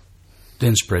that,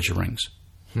 then spread your wings.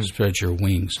 Spread your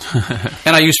wings.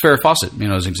 And I use Farrah Fawcett,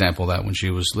 as an example of that when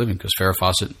she was living, because Farrah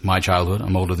Fawcett, my childhood,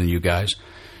 I'm older than you guys.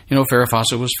 Farrah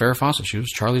Fawcett was Farrah Fawcett. She was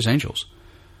Charlie's Angels.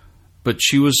 But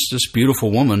she was this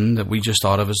beautiful woman that we just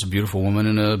thought of as a beautiful woman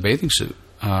in a bathing suit.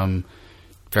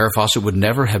 Farrah Fawcett would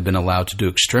never have been allowed to do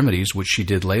extremities, which she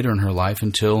did later in her life,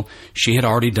 until she had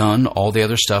already done all the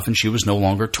other stuff and she was no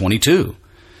longer 22.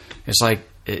 It's like,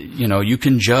 you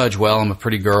can judge, well, I'm a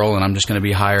pretty girl and I'm just going to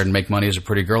be hired and make money as a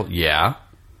pretty girl. Yeah.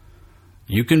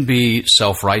 You can be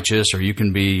self-righteous, or you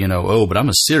can be, but I'm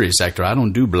a serious actor. I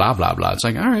don't do blah, blah, blah. It's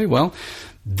like, all right, well,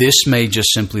 this may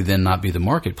just simply then not be the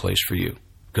marketplace for you.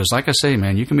 Because like I say,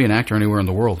 man, you can be an actor anywhere in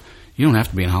the world. You don't have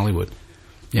to be in Hollywood.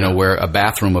 Where a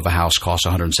bathroom of a house costs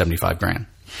 $175,000.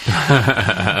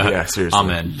 Yeah, seriously.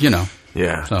 Amen.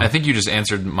 Yeah. So. I think you just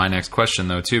answered my next question,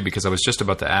 though, too, because I was just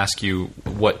about to ask you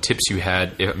what tips you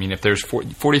had. If there's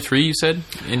 43, you said?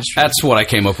 Industry? That's what I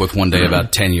came up with one day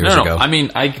about 10 years ago. I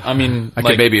mean, I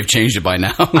could maybe have changed it by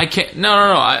now. I can't. No.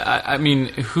 I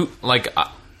mean,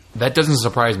 that doesn't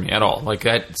surprise me at all. Like,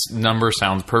 that number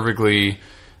sounds perfectly,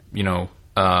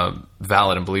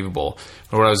 valid and believable.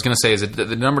 But what I was going to say is that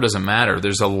the number doesn't matter.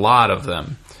 There's a lot of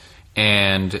them.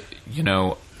 And,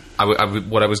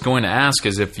 what I was going to ask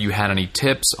is if you had any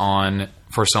tips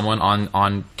for someone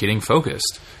on getting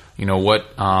focused. What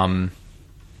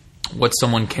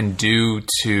someone can do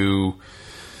to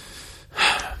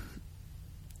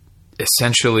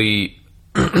essentially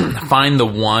find the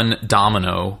one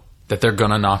domino that they're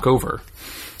going to knock over.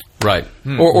 Right.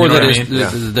 Or that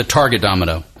is the target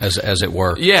domino, as it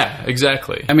were. Yeah,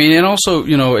 exactly. And also,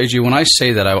 AJ, when I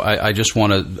say that, I just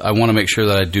want to make sure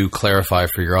that I do clarify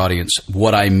for your audience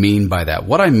what I mean by that.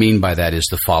 What I mean by that is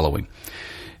the following.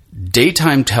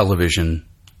 Daytime television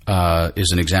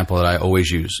is an example that I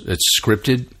always use. It's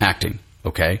scripted acting,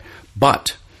 okay?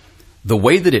 But the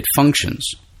way that it functions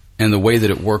and the way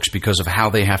that it works because of how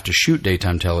they have to shoot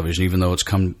daytime television, even though it's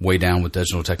come way down with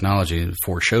digital technology,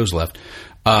 4 shows left,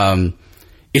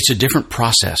 it's a different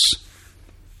process.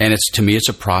 And to me, it's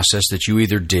a process that you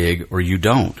either dig or you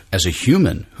don't, as a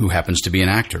human who happens to be an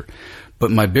actor.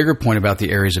 But my bigger point about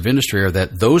the areas of industry are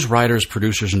that those writers,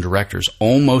 producers, and directors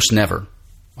almost never,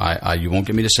 you won't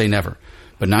get me to say never,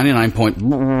 but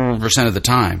 99% of the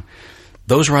time,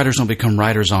 those writers don't become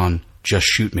writers on Just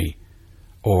Shoot Me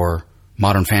or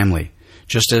Modern Family,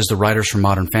 just as the writers from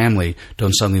Modern Family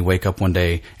don't suddenly wake up one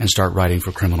day and start writing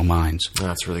for Criminal Minds.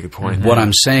 That's a really good point. What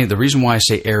I'm saying, the reason why I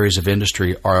say areas of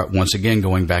industry are, once again,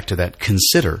 going back to that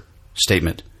consider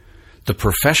statement. The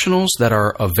professionals that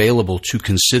are available to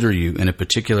consider you in a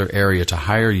particular area to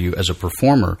hire you as a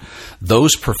performer,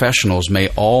 those professionals may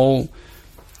all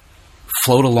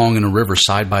float along in a river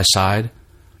side by side,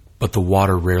 but the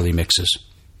water rarely mixes.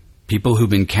 People who've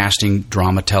been casting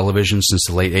drama television since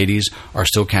the late 80s are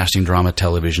still casting drama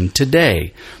television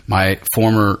today. My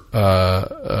former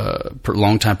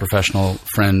longtime professional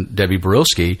friend, Debbie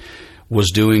Barilski,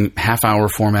 was doing half-hour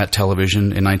format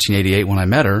television in 1988 when I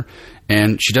met her,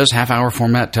 and she does half-hour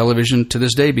format television to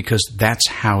this day because that's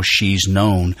how she's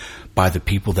known by the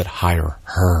people that hire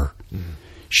her.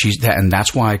 And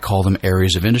that's why I call them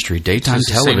areas of industry. Daytime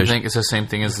television. It's the same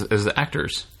thing as the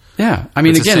actors. Yeah,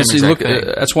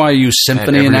 that's why I use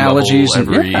symphony analogies.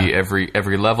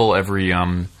 Every level, every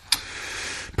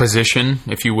position,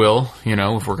 if you will.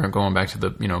 If we're going back to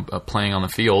the playing on the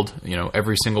field,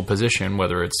 every single position,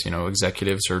 whether it's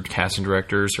executives or casting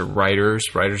directors or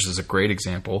writers. Writers is a great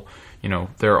example.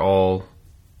 They all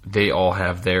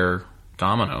have their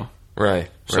domino, right,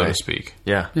 so to speak.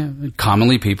 Yeah.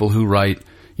 Commonly, people who write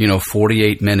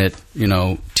 48-minute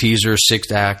teaser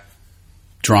 6-act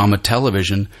drama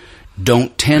television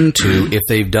don't tend to, if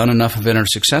they've done enough of it and are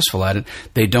successful at it,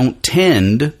 they don't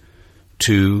tend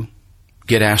to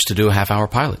get asked to do a half-hour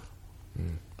pilot.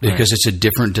 Because it's a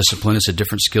different discipline, it's a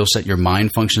different skill set, your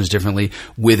mind functions differently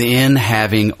within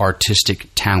having artistic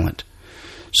talent.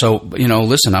 So,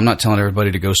 listen, I'm not telling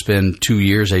everybody to go spend 2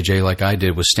 years, AJ, like I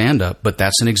did with stand-up, but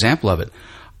that's an example of it.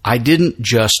 I didn't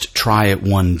just try it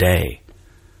one day.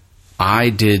 I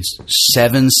did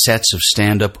 7 sets of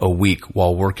stand-up a week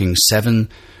while working 7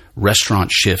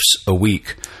 restaurant shifts a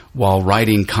week, while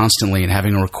writing constantly and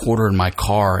having a recorder in my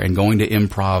car and going to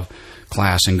improv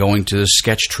class and going to the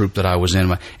sketch troupe that I was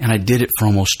in. And I did it for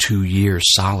almost 2 years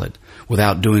solid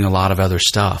without doing a lot of other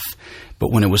stuff.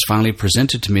 But when it was finally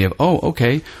presented to me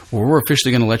okay, well, we're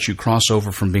officially going to let you cross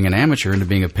over from being an amateur into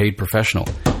being a paid professional.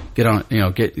 Get on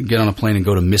a plane and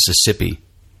go to Mississippi.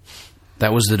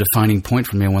 That was the defining point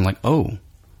for me. I went I don't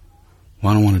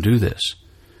want to do this.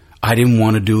 I didn't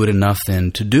want to do it enough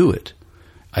then to do it.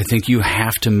 I think you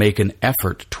have to make an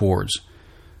effort towards,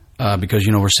 because,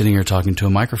 we're sitting here talking to a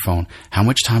microphone. How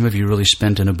much time have you really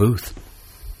spent in a booth?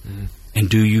 Mm. And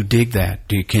do you dig that?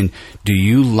 Do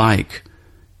you like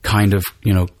kind of,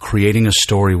 creating a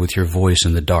story with your voice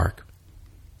in the dark?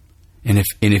 And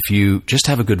if you just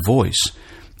have a good voice,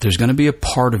 there's going to be a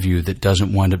part of you that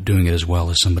doesn't wind up doing it as well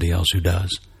as somebody else who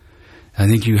does. I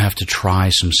think you have to try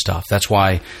some stuff. That's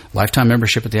why lifetime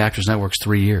membership at the Actors Network is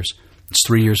 3 years. It's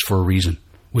 3 years for a reason,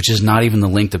 which is not even the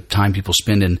length of time people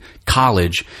spend in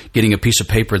college getting a piece of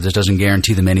paper that doesn't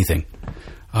guarantee them anything.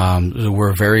 We're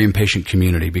a very impatient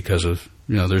community because of,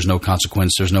 there's no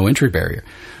consequence, there's no entry barrier.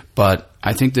 But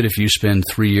I think that if you spend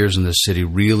 3 years in this city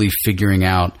really figuring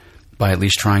out, by at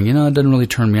least trying, it doesn't really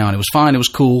turn me on. It was fine, it was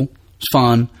cool, it was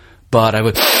fun, but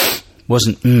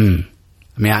wasn't,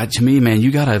 to me, man,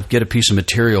 you got to get a piece of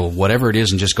material, whatever it is,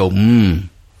 and just go, And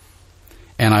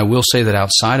I will say that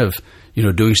outside of,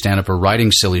 doing stand-up or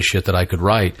writing silly shit that I could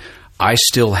write, I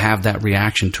still have that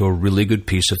reaction to a really good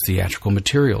piece of theatrical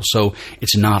material. So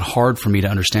it's not hard for me to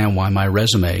understand why my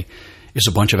resume is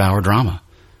a bunch of hour drama.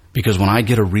 Because when I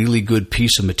get a really good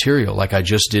piece of material, like I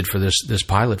just did for this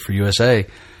pilot for USA,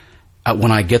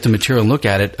 when I get the material and look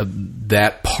at it,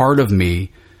 that part of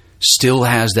me still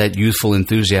has that youthful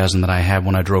enthusiasm that I had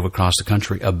when I drove across the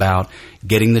country about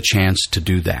getting the chance to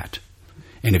do that.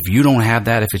 And if you don't have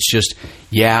that, if it's just,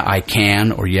 yeah, I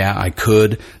can, or yeah, I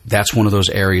could, that's one of those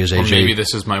areas, AJ. Or maybe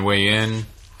this is my way in.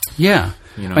 Yeah.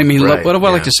 What I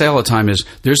like to say all the time is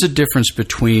there's a difference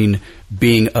between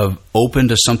being open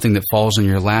to something that falls in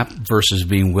your lap versus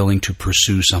being willing to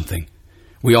pursue something.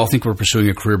 We all think we're pursuing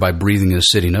a career by breathing in the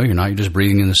city. No, you're not. You're just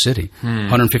breathing in the city.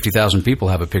 150,000 people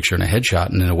have a picture and a headshot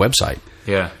and in a website.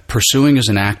 Yeah. Pursuing is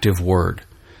an active word.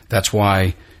 That's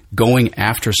why going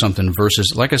after something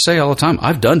versus, like I say all the time,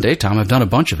 I've done daytime. I've done a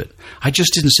bunch of it. I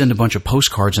just didn't send a bunch of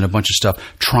postcards and a bunch of stuff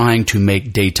trying to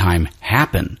make daytime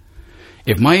happen.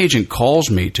 If my agent calls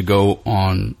me to go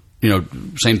on,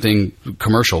 same thing,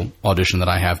 commercial audition that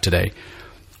I have today,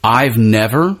 I've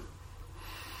never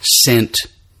sent,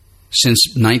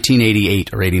 since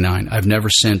 1988 or 89, I've never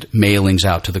sent mailings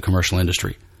out to the commercial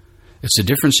industry. It's the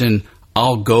difference in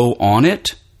I'll go on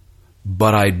it,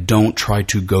 but I don't try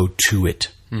to go to it.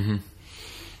 Mm-hmm.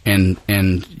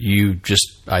 And you just,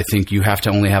 I think you have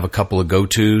to only have a couple of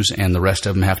go-tos, and the rest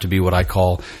of them have to be what I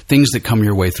call things that come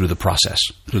your way through the process,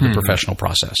 through the professional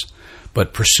process.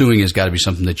 But pursuing has got to be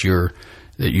something that you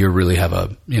really have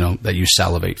that you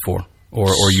salivate for,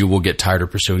 or you will get tired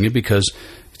of pursuing it because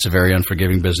it's a very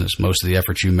unforgiving business. Most of the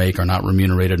efforts you make are not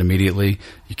remunerated immediately.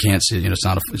 You can't see, it's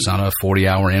not a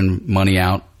 40-hour in, money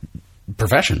out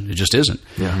profession. It just isn't.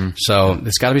 Yeah. So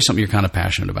it's got to be something you're kind of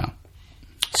passionate about.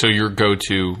 So your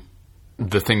go-to,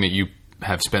 the thing that you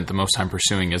have spent the most time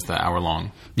pursuing is the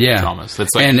hour-long dramas.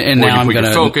 That's like and now I'm going to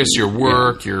your focus, your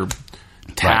work, your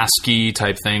tasky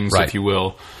type things, if you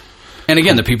will. And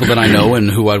again, the people that I know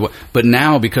and but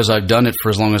now because I've done it for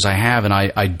as long as I have, and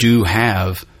I do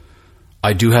have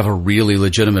a really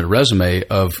legitimate resume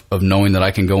of knowing that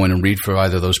I can go in and read for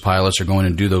either those pilots or go in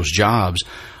and do those jobs.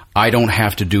 I don't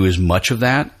have to do as much of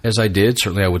that as I did.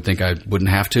 Certainly I would think I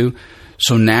wouldn't have to.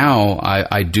 So now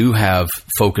I do have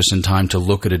focus and time to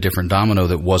look at a different domino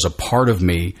that was a part of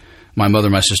me. My mother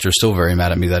and my sister are still very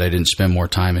mad at me that I didn't spend more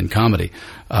time in comedy.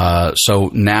 So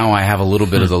now I have a little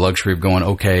bit of the luxury of going,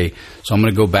 okay, so I'm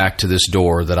going to go back to this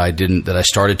door that I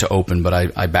started to open, but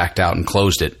I backed out and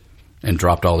closed it and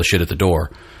dropped all the shit at the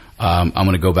door. I'm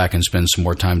going to go back and spend some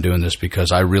more time doing this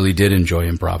because I really did enjoy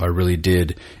improv. I really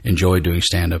did enjoy doing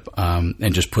stand-up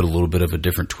and just put a little bit of a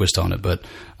different twist on it. But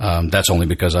that's only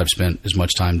because I've spent as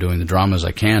much time doing the drama as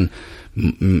I can.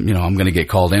 I'm going to get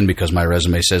called in because my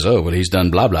resume says, oh, well, he's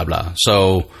done blah, blah, blah.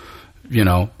 So,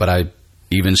 but I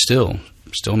even still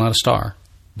not a star.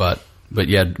 But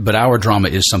our drama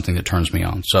is something that turns me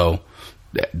on. So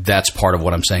that's part of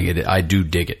what I'm saying. I do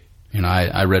dig it.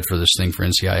 I read for this thing for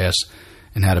NCIS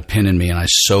and had a pin in me, and I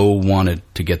so wanted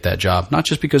to get that job. Not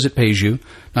just because it pays you,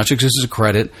 not just because it's a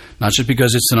credit, not just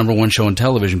because it's the number one show on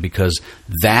television, because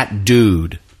that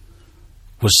dude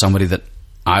was somebody that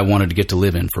I wanted to get to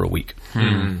live in for a week.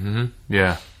 Mm-hmm.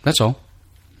 Yeah. That's all.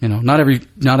 Not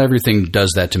everything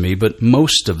does that to me, but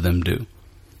most of them do.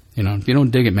 If you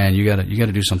don't dig it, man, you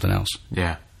gotta do something else.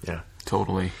 Yeah. Yeah.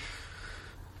 Totally.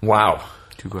 Wow.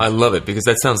 I love it, because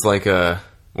that sounds like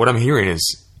what I'm hearing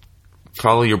is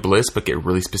follow your bliss, but get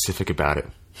really specific about it.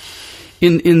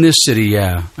 In this city,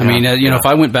 yeah. I mean, if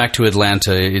I went back to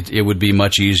Atlanta, it would be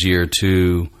much easier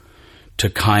to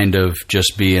kind of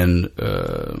just be an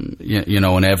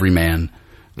everyman.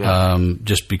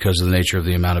 just because of the nature of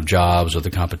the amount of jobs or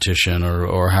the competition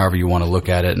or however you want to look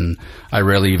at it. And I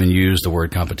rarely even use the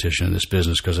word competition in this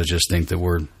business because I just think that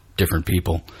we're different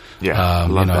people. Yeah,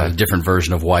 love that. A different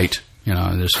version of white.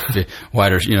 There's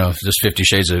there's 50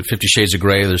 shades of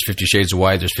gray, there's 50 shades of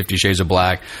white, there's 50 shades of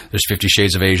black, there's 50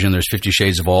 shades of Asian, there's 50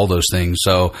 shades of all those things.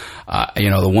 So,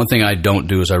 the one thing I don't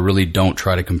do is I really don't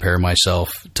try to compare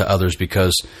myself to others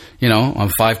because, I'm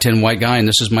a 5'10" white guy and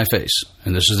this is my face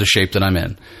and this is the shape that I'm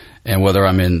in. And whether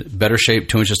I'm in better shape,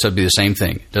 2 inches, that'd be the same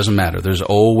thing. It doesn't matter. There's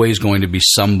always going to be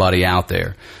somebody out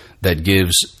there that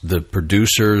gives the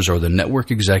producers or the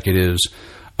network executives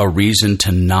a reason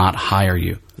to not hire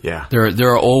you. Yeah.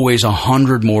 There are always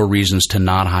 100 more reasons to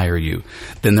not hire you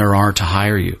than there are to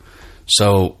hire you.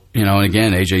 So, and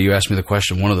again, AJ, you asked me the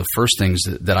question. One of the first things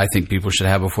that I think people should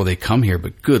have before they come here,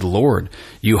 but good Lord,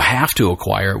 you have to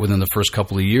acquire it within the first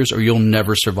couple of years or you'll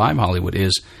never survive Hollywood,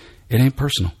 is it ain't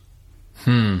personal.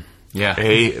 Yeah.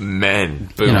 Amen.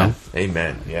 Boom.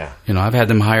 Amen. Yeah. I've had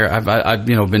them hire. I've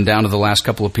been down to the last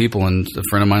couple of people, and a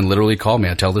friend of mine literally called me.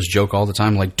 I tell this joke all the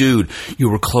time, like, dude, you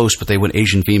were close, but they went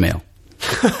Asian female.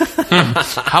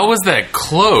 How was that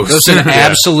close? That's an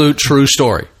absolute true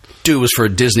story. Dude, it was for a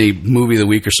Disney movie of the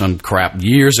week or some crap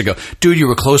years ago. Dude, you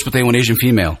were close, but they went Asian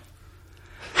female.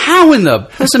 How in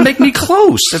the... doesn't make me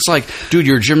close. It's like, dude,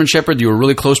 you're a German Shepherd. You were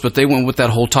really close, but they went with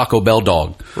that whole Taco Bell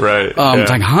dog. Right.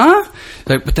 It's like, huh?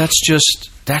 But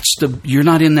you're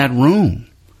not in that room.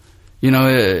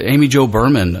 Amy Jo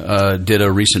Berman did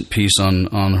a recent piece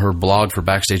on her blog for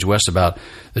Backstage West about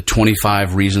the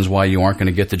 25 reasons why you aren't going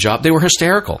to get the job. They were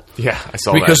hysterical. Yeah, I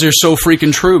saw because that. They're so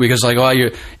freaking true. Because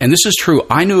and this is true.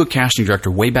 I knew a casting director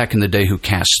way back in the day who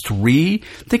cast 3.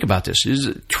 Think about this.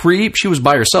 She was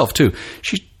by herself too.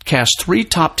 She cast 3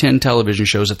 top 10 television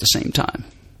shows at the same time.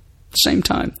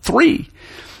 3.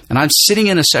 And I'm sitting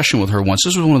in a session with her once.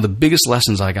 This was one of the biggest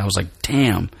lessons I got. I was like,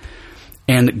 damn.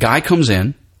 And the guy comes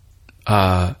in.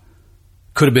 Could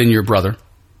have been your brother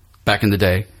back in the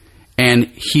day. And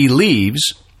he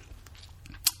leaves,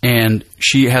 and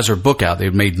she has her book out.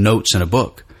 They've made notes in a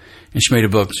book. And she made a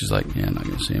book. She's like, yeah, I'm not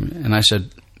going to see him. And I said,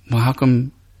 well, how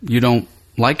come you don't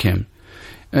like him?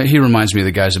 He reminds me of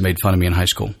the guys that made fun of me in high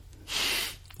school.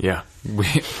 Yeah.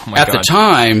 At the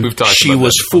time, she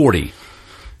was 40.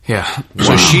 Yeah.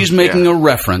 So she's making a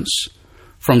reference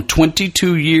from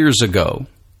 22 years ago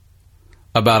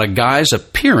about a guy's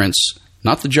appearance,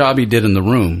 not the job he did in the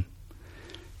room,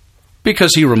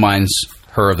 because he reminds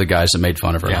her of the guys that made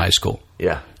fun of her in high school.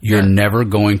 Yeah. You're never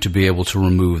going to be able to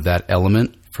remove that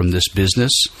element from this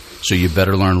business, so you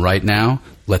better learn right now,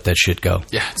 let that shit go.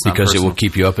 Yeah, because it will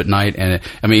keep you up at night. And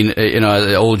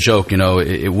the old joke,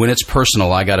 when it's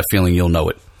personal, I got a feeling you'll know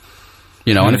it.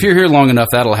 And if you're here long enough,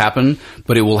 that'll happen,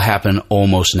 but it will happen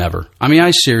almost never. I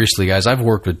mean, seriously, guys, I've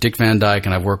worked with Dick Van Dyke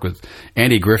and I've worked with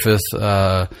Andy Griffith.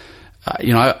 I've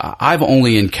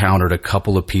only encountered a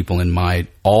couple of people in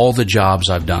all the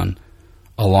jobs I've done,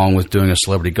 along with doing a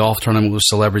celebrity golf tournament with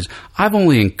celebrities. I've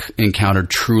only encountered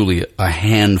truly a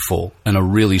handful, and a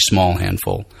really small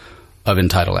handful, of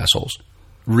entitled assholes.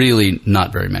 Really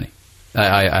not very many.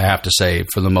 I have to say,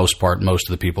 for the most part, most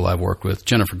of the people I've worked with,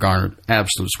 Jennifer Garner,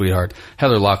 absolute sweetheart.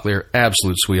 Heather Locklear,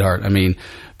 absolute sweetheart. I mean,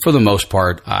 for the most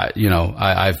part,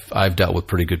 I've dealt with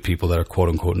pretty good people that are quote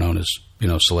unquote known as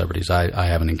celebrities. I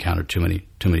haven't encountered too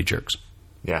many jerks.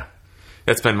 Yeah,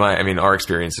 that's been our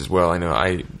experience as well. I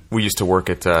know we used to work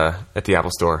at the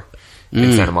Apple Store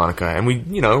in Santa Monica, and we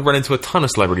run into a ton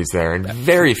of celebrities there, and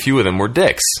very few of them were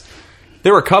dicks.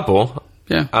 There were a couple.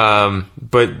 Yeah.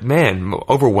 But man,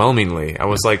 overwhelmingly, I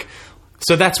was like,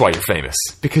 so that's why you're famous,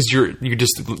 because you're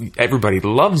just, everybody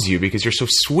loves you because you're so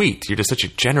sweet. You're just such a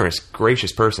generous,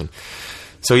 gracious person.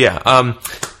 So yeah,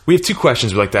 we have 2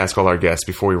 questions we'd like to ask all our guests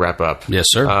before we wrap up. Yes,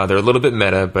 sir. They're a little bit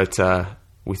meta, but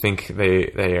we think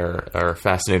they are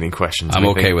fascinating questions. I'm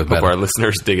okay with that. Hope our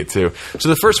listeners dig it too. So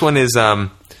the first one is a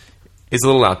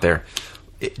little out there.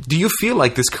 Do you feel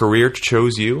like this career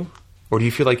chose you, or do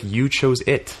you feel like you chose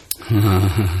it?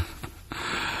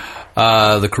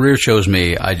 The career chose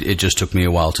me. It just took me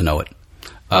a while to know it.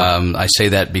 I say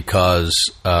that because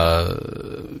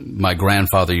my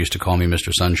grandfather used to call me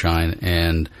Mr. Sunshine,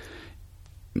 and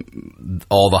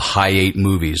all the high 8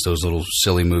 movies, those little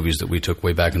silly movies that we took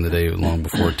way back in the day, long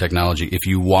before technology, if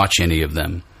you watch any of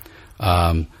them,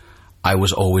 I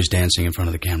was always dancing in front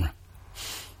of the camera.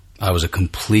 I was a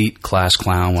complete class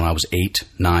clown when I was 8,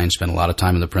 9, spent a lot of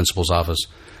time in the principal's office.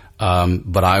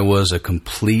 But I was a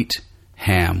complete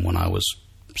ham when I was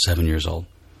 7 years old.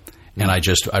 And I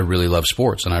really love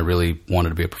sports, and I really wanted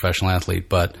to be a professional athlete.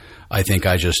 But I think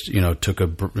I just, took a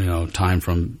time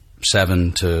from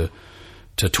 7 to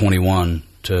 21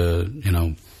 to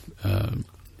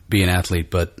be an athlete.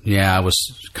 But yeah, I was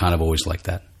kind of always like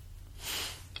that.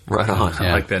 Right on.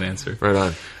 I like that answer. Right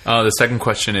on. The second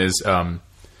question is,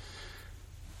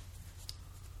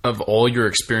 of all your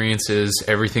experiences,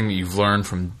 everything that you've learned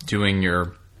from doing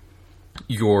your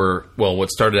what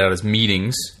started out as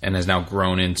meetings and has now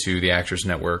grown into the Actors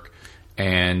Network,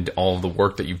 and all of the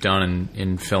work that you've done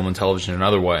in film and television and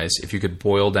otherwise, if you could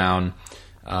boil down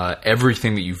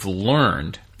everything that you've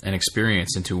learned and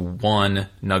experienced into one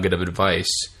nugget of advice,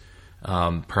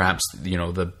 perhaps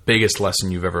the biggest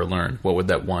lesson you've ever learned, what would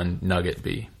that one nugget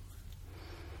be?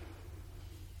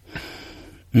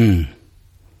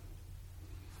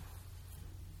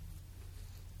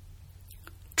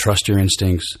 Trust your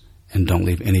instincts and don't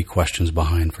leave any questions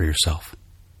behind for yourself.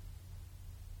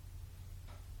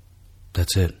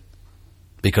 That's it.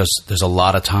 Because there's a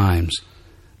lot of times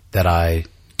that I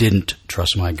didn't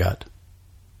trust my gut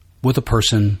with a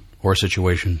person or a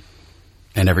situation.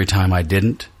 And every time I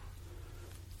didn't,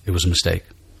 it was a mistake.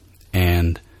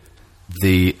 And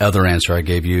the other answer I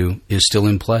gave you is still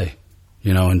in play,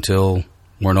 until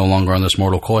we're no longer on this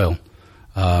mortal coil.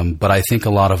 But I think a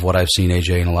lot of what I've seen,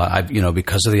 AJ, and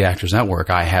because of the Actors Network,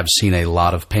 I have seen a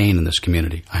lot of pain in this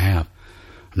community. I have.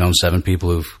 I've known 7 people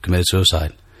who've committed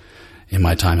suicide in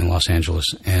my time in Los Angeles.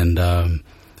 And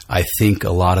I think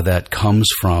a lot of that comes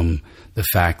from the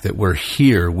fact that we're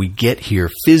here. We get here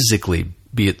physically,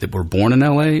 be it that we're born in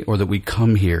L.A. or that we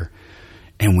come here,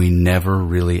 and we never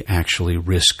really actually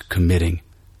risk committing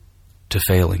to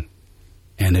failing.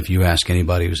 And if you ask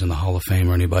anybody who's in the Hall of Fame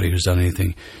or anybody who's done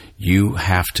anything, you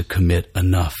have to commit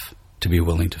enough to be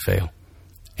willing to fail.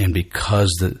 And because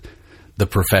the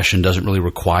profession doesn't really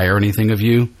require anything of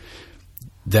you,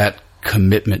 that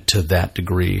commitment to that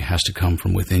degree has to come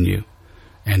from within you.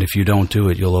 And if you don't do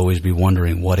it, you'll always be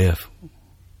wondering, what if?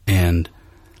 And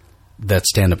that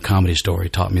stand-up comedy story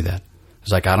taught me that.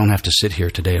 It's like, I don't have to sit here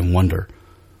today and wonder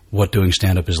what doing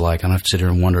stand-up is like. I don't have to sit here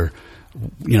and wonder,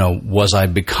 was I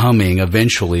becoming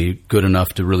eventually good enough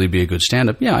to really be a good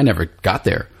stand-up? Yeah, I never got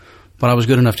there, but I was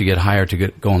good enough to get hired to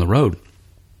go on the road.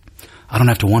 I don't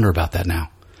have to wonder about that now.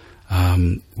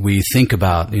 We think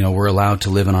about, we're allowed to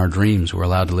live in our dreams. We're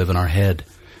allowed to live in our head,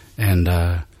 and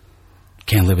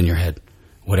can't live in your head.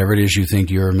 Whatever it is you think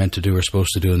you're meant to do or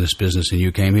supposed to do in this business and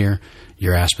you came here,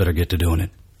 your ass better get to doing it.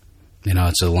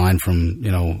 It's a line from,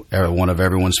 one of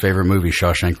everyone's favorite movies,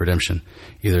 Shawshank Redemption.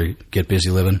 Either get busy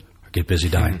living or get busy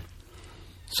dying.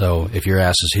 So if your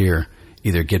ass is here,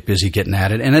 either get busy getting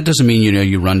at it. And that doesn't mean,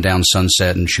 you run down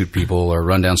Sunset and shoot people or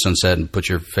run down Sunset and put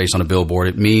your face on a billboard.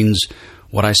 It means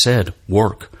what I said: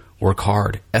 work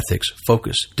hard, ethics,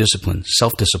 focus, discipline,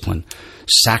 self-discipline,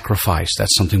 sacrifice.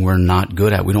 That's something we're not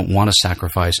good at. We don't want to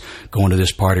sacrifice going to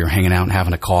this party or hanging out and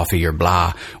having a coffee or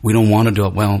blah. We don't want to do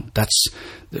it. Well, that's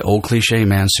the old cliche,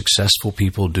 man. Successful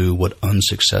people do what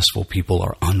unsuccessful people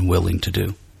are unwilling to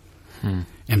do.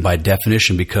 And by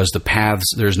definition, because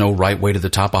there's no right way to the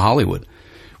top of Hollywood.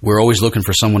 We're always looking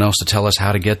for someone else to tell us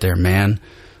how to get there. Man,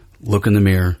 look in the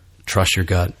mirror, trust your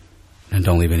gut, and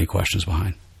don't leave any questions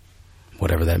behind.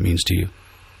 Whatever that means to you.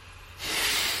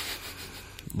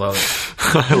 Love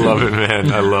it. I love it,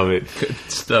 man. I love it. Good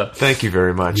stuff. Thank you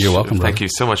very much. You're welcome, brother. Thank you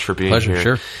so much for being Pleasure, here.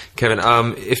 Sure. Kevin,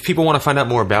 if people want to find out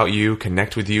more about you,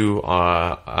 connect with you,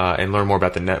 and learn more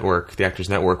about the network, the Actors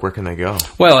Network, where can they go?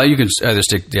 Well, you can either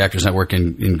stick the Actors Network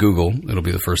in Google. It'll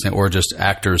be the first thing. Or just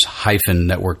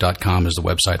actors-network.com is the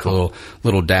website. Cool. The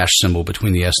little dash symbol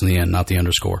between the S and the N, not the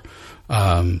underscore.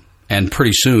 And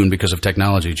pretty soon, because of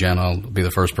technology, Jen, I'll be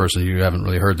the first person, you haven't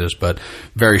really heard this, but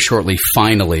very shortly,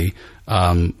 finally,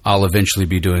 I'll eventually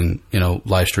be doing,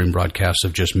 live stream broadcasts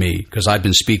of just me, because I've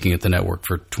been speaking at the network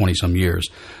for 20-some years.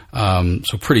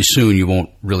 So pretty soon, you won't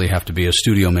really have to be a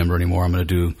studio member anymore. I'm going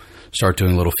to start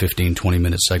doing little 15,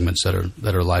 20-minute segments that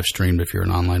are live streamed if you're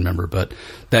an online member, but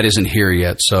that isn't here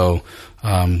yet. So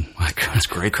That's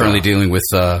great. Currently dealing with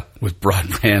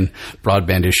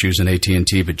broadband issues in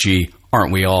AT&T, but gee,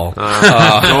 aren't we all?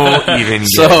 Don't even.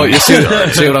 So you see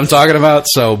what I'm talking about?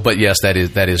 So, but yes, that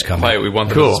is coming. Right, we want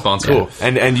them to sponsor. Cool.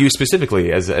 And you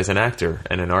specifically, as an actor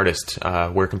and an artist,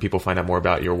 where can people find out more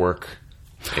about your work?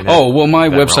 My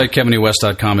website,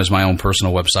 KevinEWest.com, is my own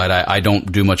personal website. I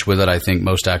don't do much with it. I think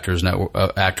most actors'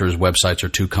 websites are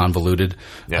too convoluted.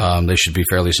 Yeah. They should be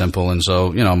fairly simple. And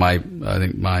so, I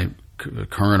think my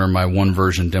current or my one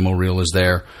version demo reel is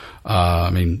there.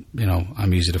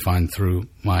 I'm easy to find through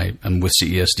I'm with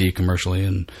CESD commercially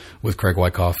and with Craig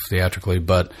Wyckoff theatrically.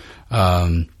 But,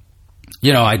 I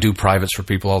do privates for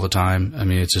people all the time. I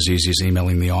mean, it's as easy as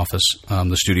emailing the office.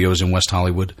 The studio is in West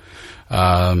Hollywood.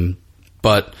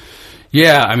 But,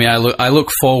 Yeah, I mean, I look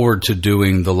forward to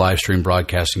doing the live stream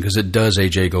broadcasting because it does,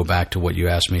 AJ, go back to what you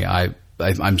asked me. I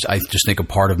just think a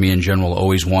part of me in general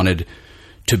always wanted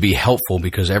to be helpful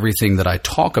because everything that I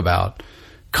talk about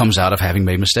comes out of having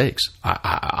made mistakes.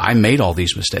 I made all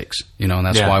these mistakes, and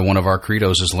that's why one of our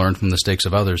credos is learn from the mistakes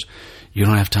of others. You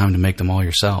don't have time to make them all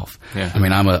yourself. Yeah. I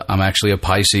mean, I'm actually a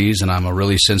Pisces and I'm a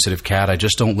really sensitive cat. I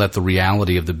just don't let the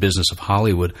reality of the business of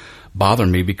Hollywood bother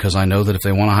me because I know that if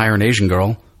they want to hire an Asian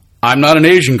girl, I'm not an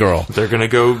Asian girl. They're going to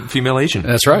go female Asian.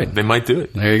 That's right. They might do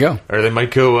it. There you go. Or they might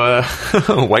go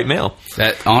white male.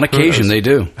 On occasion, they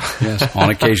do. Yes, on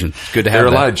occasion. It's good to have There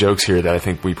are a lot of jokes here that I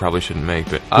think we probably shouldn't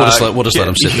make. But we'll just let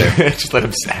them sit there. Just let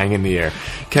them hang in the air.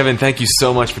 Kevin, thank you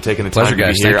so much for taking the time to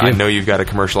be here. I know you've got a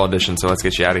commercial audition, so let's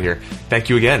get you out of here. Thank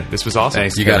you again. This was awesome.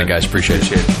 Thanks, you got it, guys. Appreciate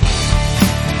it.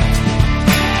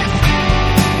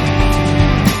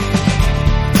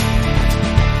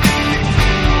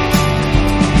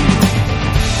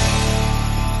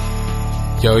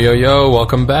 Yo,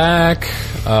 welcome back.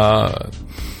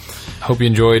 Hope you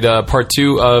enjoyed part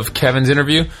 2 of Kevin's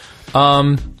interview.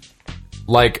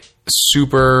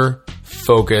 Super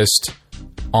focused,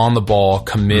 on the ball,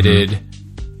 committed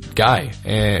guy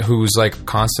who's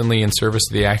constantly in service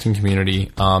to the acting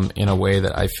community in a way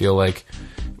that I feel like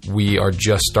we are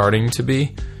just starting to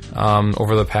be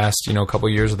over the past couple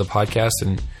years of the podcast,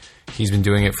 and he's been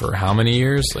doing it for how many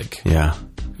years?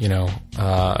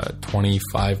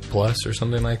 25 plus or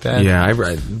something like that. Yeah,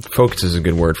 focus is a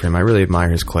good word for him. I really admire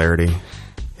his clarity,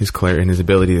 and his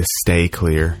ability to stay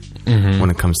clear when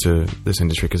it comes to this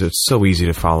industry, because it's so easy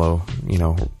to follow,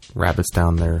 rabbits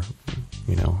down their,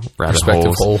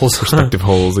 respective holes. Perspective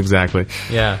holes, exactly.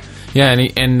 Yeah, and he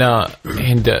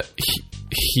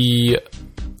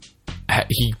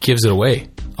gives it away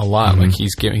a lot.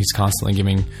 He's constantly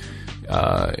giving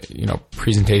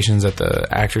presentations at the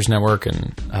Actors Network,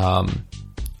 and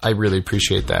I really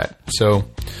appreciate that. So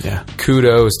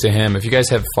kudos to him. If you guys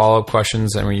have follow-up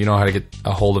questions, I mean, you know how to get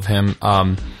a hold of him.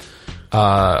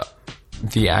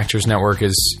 The Actors Network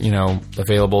is,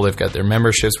 available. They've got their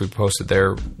memberships. We posted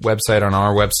their website on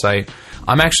our website.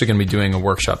 I'm actually going to be doing a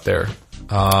workshop there.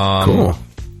 Cool.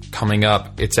 Coming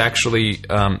up. It's actually,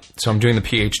 so I'm doing the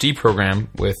PhD program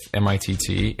with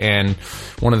MITT, and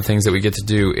one of the things that we get to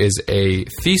do is a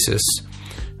thesis,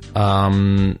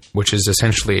 which is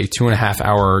essentially a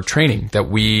 2.5-hour training that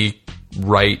we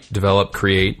write, develop,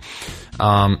 create.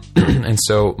 And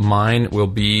so mine will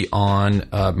be on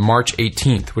March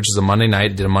 18th, which is a Monday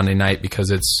night. I did a Monday night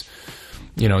because it's,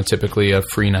 typically a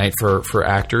free night for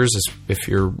actors if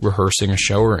you're rehearsing a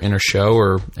show or in a show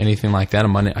or anything like that.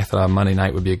 I thought a Monday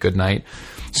night would be a good night.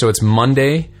 So it's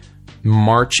Monday,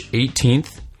 March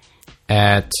 18th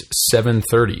at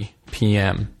 7:30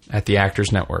 p.m. at the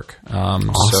Actors Network.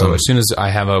 Awesome. So as soon as I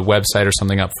have a website or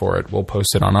something up for it, we'll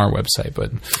post it on our website.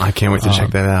 But I can't wait to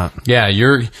check that out. Yeah,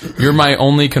 you're my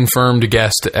only confirmed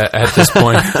guest at this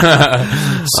point.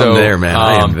 So, I'm there, man.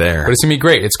 I am there. But it's going to be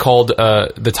great. It's called,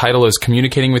 the title is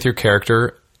Communicating with Your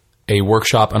Character, a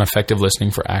Workshop on Effective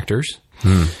Listening for Actors.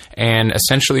 And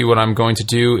essentially what I'm going to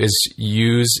do is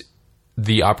use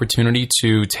the opportunity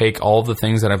to take all of the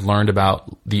things that I've learned about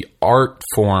the art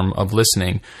form of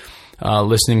listening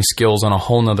skills on a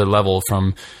whole nother level,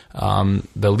 from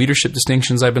the leadership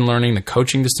distinctions I've been learning, the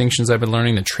coaching distinctions I've been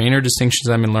learning, the trainer distinctions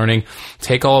I've been learning,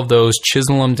 take all of those,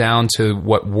 chisel them down to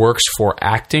what works for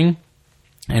acting,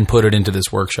 and put it into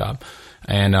this workshop.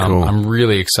 And cool. I'm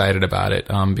really excited about it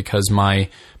because my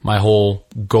whole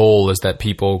goal is that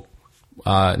people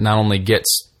not only get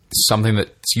something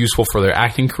that's useful for their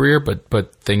acting career,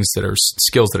 but things that are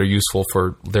skills that are useful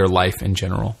for their life in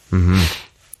general.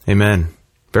 Amen.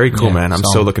 Very cool, man. I'm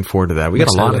so looking forward to that. We got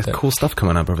a lot of cool stuff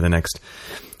coming up over the next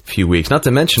few weeks. Not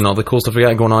to mention all the cool stuff we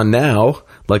got going on now,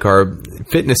 like our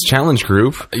fitness challenge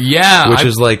group. Yeah, which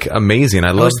is amazing.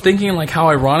 I was thinking how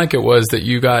ironic it was that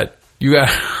you got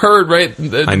hurt right at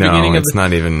the beginning of It's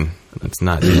not even it's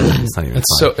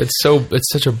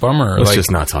such a bummer. Let's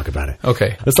just not talk about it.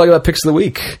 Okay. Let's talk about picks of the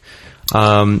week. We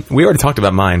already talked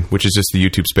about mine, which is just the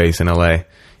YouTube space in LA.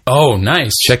 Oh,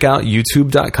 nice. Check out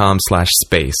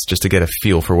youtube.com/space just to get a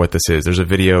feel for what this is. There's a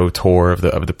video tour of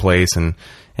the place and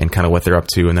kind of what they're up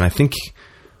to. And then I think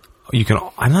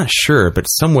I'm not sure, but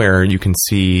somewhere you can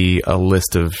see a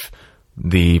list of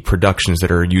the productions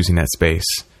that are using that space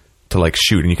to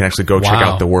shoot. And you can actually go check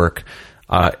out the work.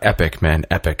 Epic, man.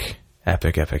 Epic. That's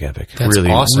really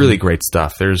awesome. Really great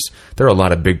stuff. There are a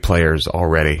lot of big players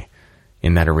already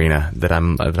in that arena that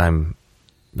I'm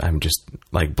just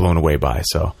blown away by.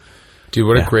 So, dude,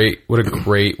 what a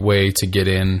great way to get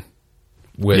in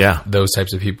with Yeah. those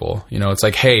types of people. You know, it's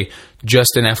like, hey,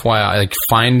 just an FYI, like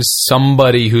find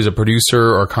somebody who's a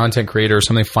producer or content creator or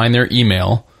something, find their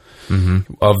email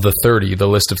of the 30, the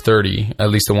list of 30, at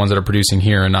least the ones that are producing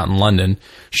here and not in London.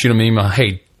 Shoot them an email.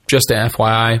 Hey, just an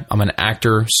FYI, I'm an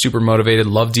actor, super motivated,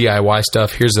 love DIY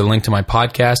stuff. Here's the link to my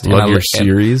podcast. Love your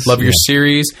series. Love your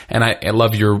series, and I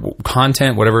love your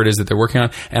content, whatever it is that they're working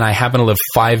on. And I happen to live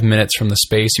 5 minutes from the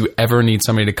space. You ever need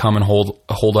somebody to come and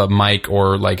hold a mic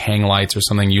or like hang lights or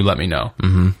something, you let me know.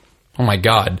 Mm-hmm. Oh my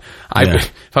God.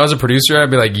 If I was a producer,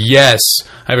 I'd be like, yes,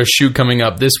 I have a shoot coming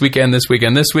up this weekend.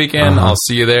 I'll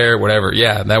see you there, whatever.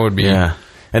 Yeah, that would be... Yeah.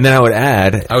 And then I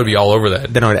would be all over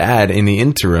that. Then I would add, in the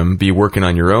interim, be working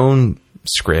on your own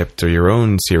script or your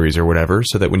own series or whatever,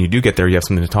 so that when you do get there, you have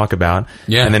something to talk about.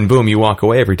 Yeah. And then boom, you walk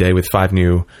away every day with five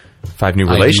new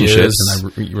relationships.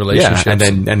 Relationships. Yeah.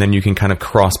 And then you can kind of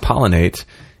cross-pollinate.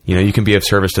 You know, you can be of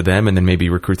service to them and then maybe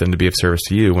recruit them to be of service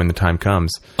to you when the time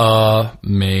comes.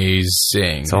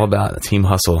 Amazing. It's all about team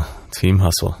hustle. Team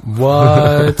hustle.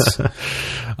 What?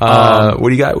 What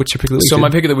do you got? What's your pick of the week? So my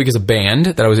pick of the week is a band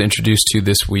that I was introduced to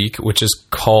this week, which is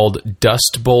called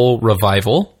Dust Bowl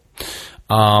Revival.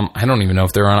 I don't even know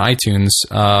if they're on iTunes.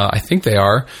 I think they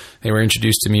are. They were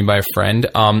introduced to me by a friend.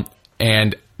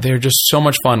 And they're just so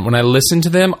much fun. When I listen to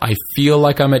them, I feel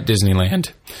like I'm at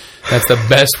Disneyland. That's the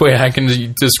best way I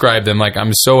can describe them. Like,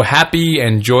 I'm so happy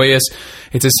and joyous.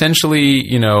 It's essentially,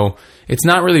 you know, it's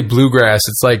not really bluegrass.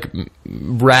 It's like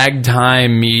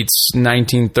ragtime meets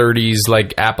 1930s,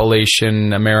 like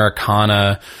Appalachian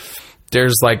Americana.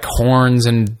 There's like horns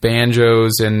and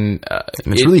banjos and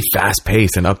it's really fast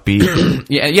paced and upbeat.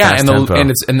 yeah, and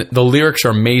the lyrics are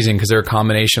amazing because they're a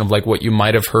combination of like what you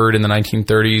might have heard in the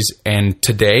 1930s and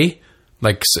today.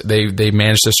 Like they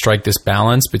managed to strike this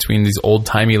balance between these old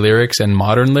timey lyrics and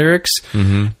modern lyrics,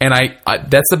 and I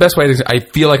that's the best way. I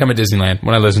feel like I'm at Disneyland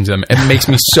when I listen to them. It makes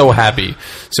me so happy.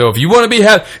 So if you want to be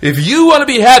happy,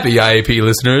 IAP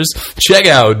listeners, check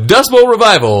out Dust Bowl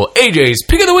Revival, AJ's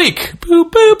pick of the week.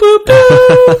 Boop boop boop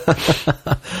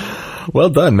boop. Well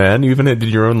done, man. You even did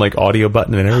your own like audio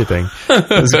button and everything. That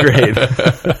was great.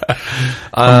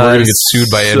 We're going to get sued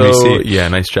by NBC. Yeah,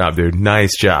 nice job, dude.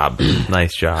 Nice job.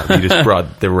 Nice job. You just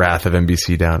brought the wrath of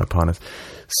NBC down upon us.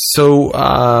 So,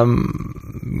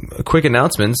 quick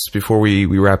announcements before we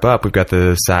wrap up. We've got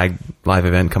the SAG live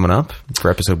event coming up for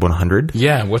episode 100.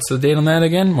 Yeah, what's the date on that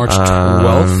again? March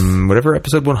 12th? Whatever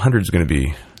episode 100 is going to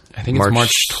be. I think it's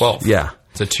March 12th. Yeah.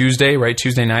 It's a Tuesday, right?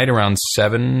 Tuesday night around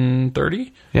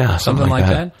 7:30? Yeah, something like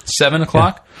that. 7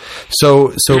 o'clock? Yeah.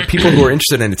 So people who are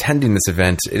interested in attending this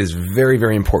event, it is very,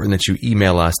 very important that you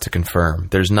email us to confirm.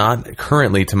 There's not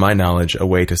currently, to my knowledge, a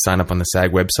way to sign up on the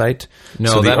SAG website.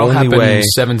 No, so that'll happen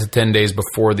 7 to 10 days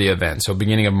before the event. So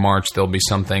beginning of March, there'll be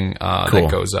something that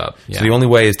goes up. Yeah. So the only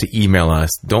way is to email us.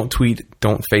 Don't tweet,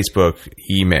 don't Facebook,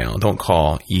 email. Don't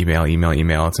call, email.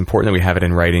 It's important that we have it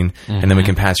in writing, and then we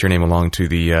can pass your name along to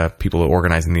the people who are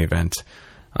organizing the event.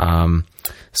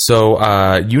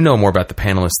 So you know more about the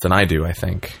panelists than I do, I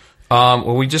think.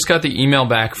 Well, we just got the email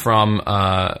back from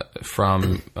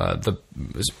the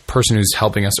person who's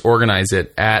helping us organize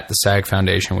it at the SAG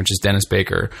Foundation, which is Dennis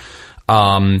Baker.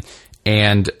 And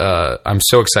I'm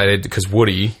so excited because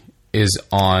Woody is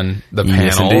on the panel.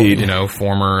 Yes, indeed. You know,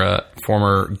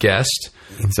 former guest.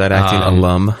 Inside Acting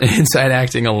alum. Inside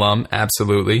Acting alum,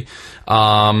 absolutely.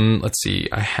 Let's see.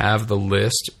 I have the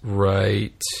list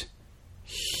right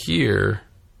here.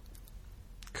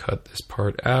 Cut this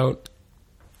part out.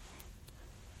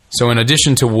 So in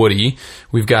addition to Woody,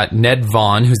 we've got Ned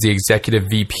Vaughn, who's the executive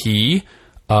VP,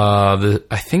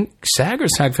 I think SAG or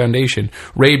SAG Foundation,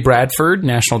 Ray Bradford,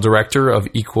 National Director of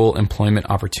Equal Employment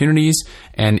Opportunities,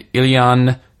 and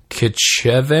Ilyan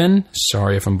Kitcheven,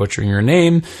 sorry if I'm butchering your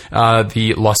name,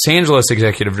 the Los Angeles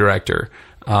Executive Director.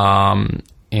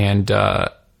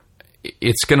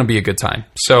 It's going to be a good time.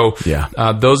 So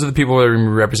those are the people that are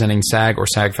representing SAG or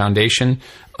SAG Foundation.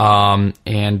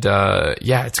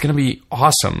 It's going to be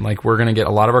awesome. Like, we're going to get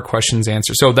a lot of our questions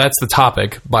answered. So that's the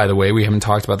topic, by the way. We haven't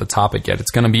talked about the topic yet. It's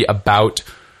going to be about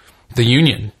the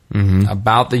union.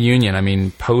 About the union. I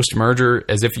mean, post-merger,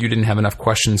 as if you didn't have enough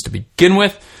questions to begin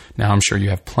with. Now I'm sure you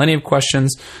have plenty of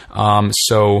questions.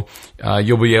 So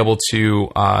you'll be able to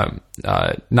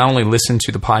not only listen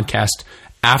to the podcast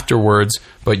afterwards,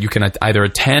 but you can either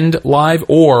attend live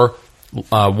or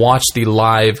watch the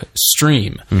live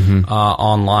stream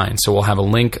online. So we'll have a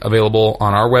link available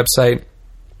on our website.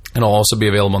 It'll also be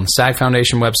available on the SAG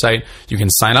Foundation website. You can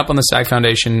sign up on the SAG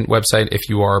Foundation website if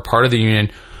you are a part of the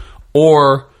union,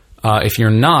 or If you're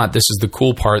not, this is the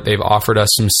cool part. They've offered us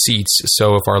some seats.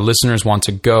 So if our listeners want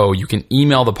to go, you can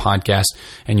email the podcast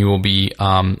and you will be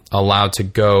allowed to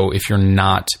go if you're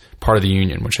not part of the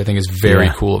union, which I think is very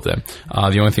cool of them.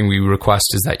 The only thing we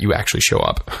request is that you actually show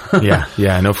up.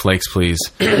 Yeah, no flakes, please.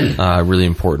 Really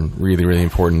important, really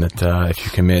important that if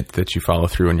you commit, that you follow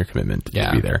through on your commitment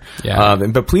to be there. Yeah.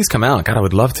 But please come out. God, I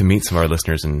would love to meet some of our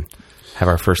listeners and have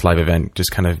our first live event,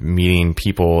 just kind of meeting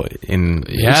people in.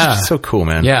 It's just so cool,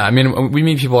 man. Yeah, I mean, we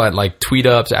meet people at like tweet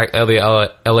ups,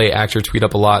 LA Actor tweet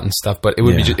up a lot and stuff, but it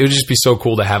would it would just be so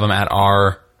cool to have them at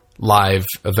our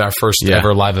first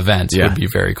ever live event. It would be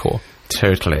very cool.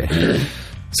 Totally.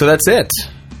 So that's it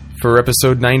for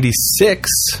episode 96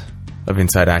 of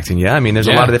Inside Acting. Yeah, I mean, there's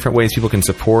a lot of different ways people can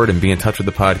support and be in touch with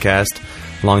the podcast.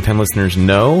 Longtime listeners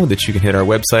know that you can hit our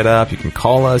website up, you can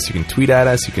call us, you can tweet at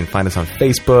us, you can find us on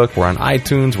Facebook, we're on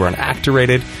iTunes, we're on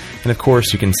Actorated, and of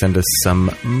course you can send us some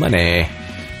money,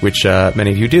 which many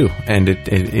of you do, and it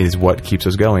is what keeps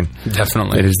us going.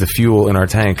 Definitely. It is the fuel in our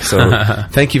tank. So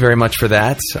thank you very much for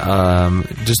that.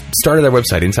 Just start at our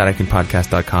website,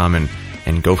 InsideActingPodcast.com,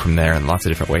 and go from there, and lots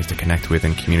of different ways to connect with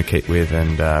and communicate with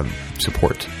and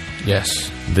support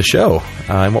the show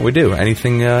and what we do.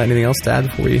 Anything else to add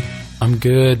before we... I'm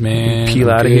good, man. Peel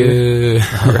out of here.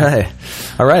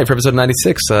 All right. For episode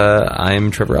 96, I'm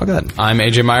Trevor Algatt. I'm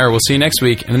AJ Meyer. We'll see you next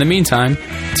week. And in the meantime,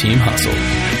 Team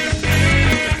Hustle.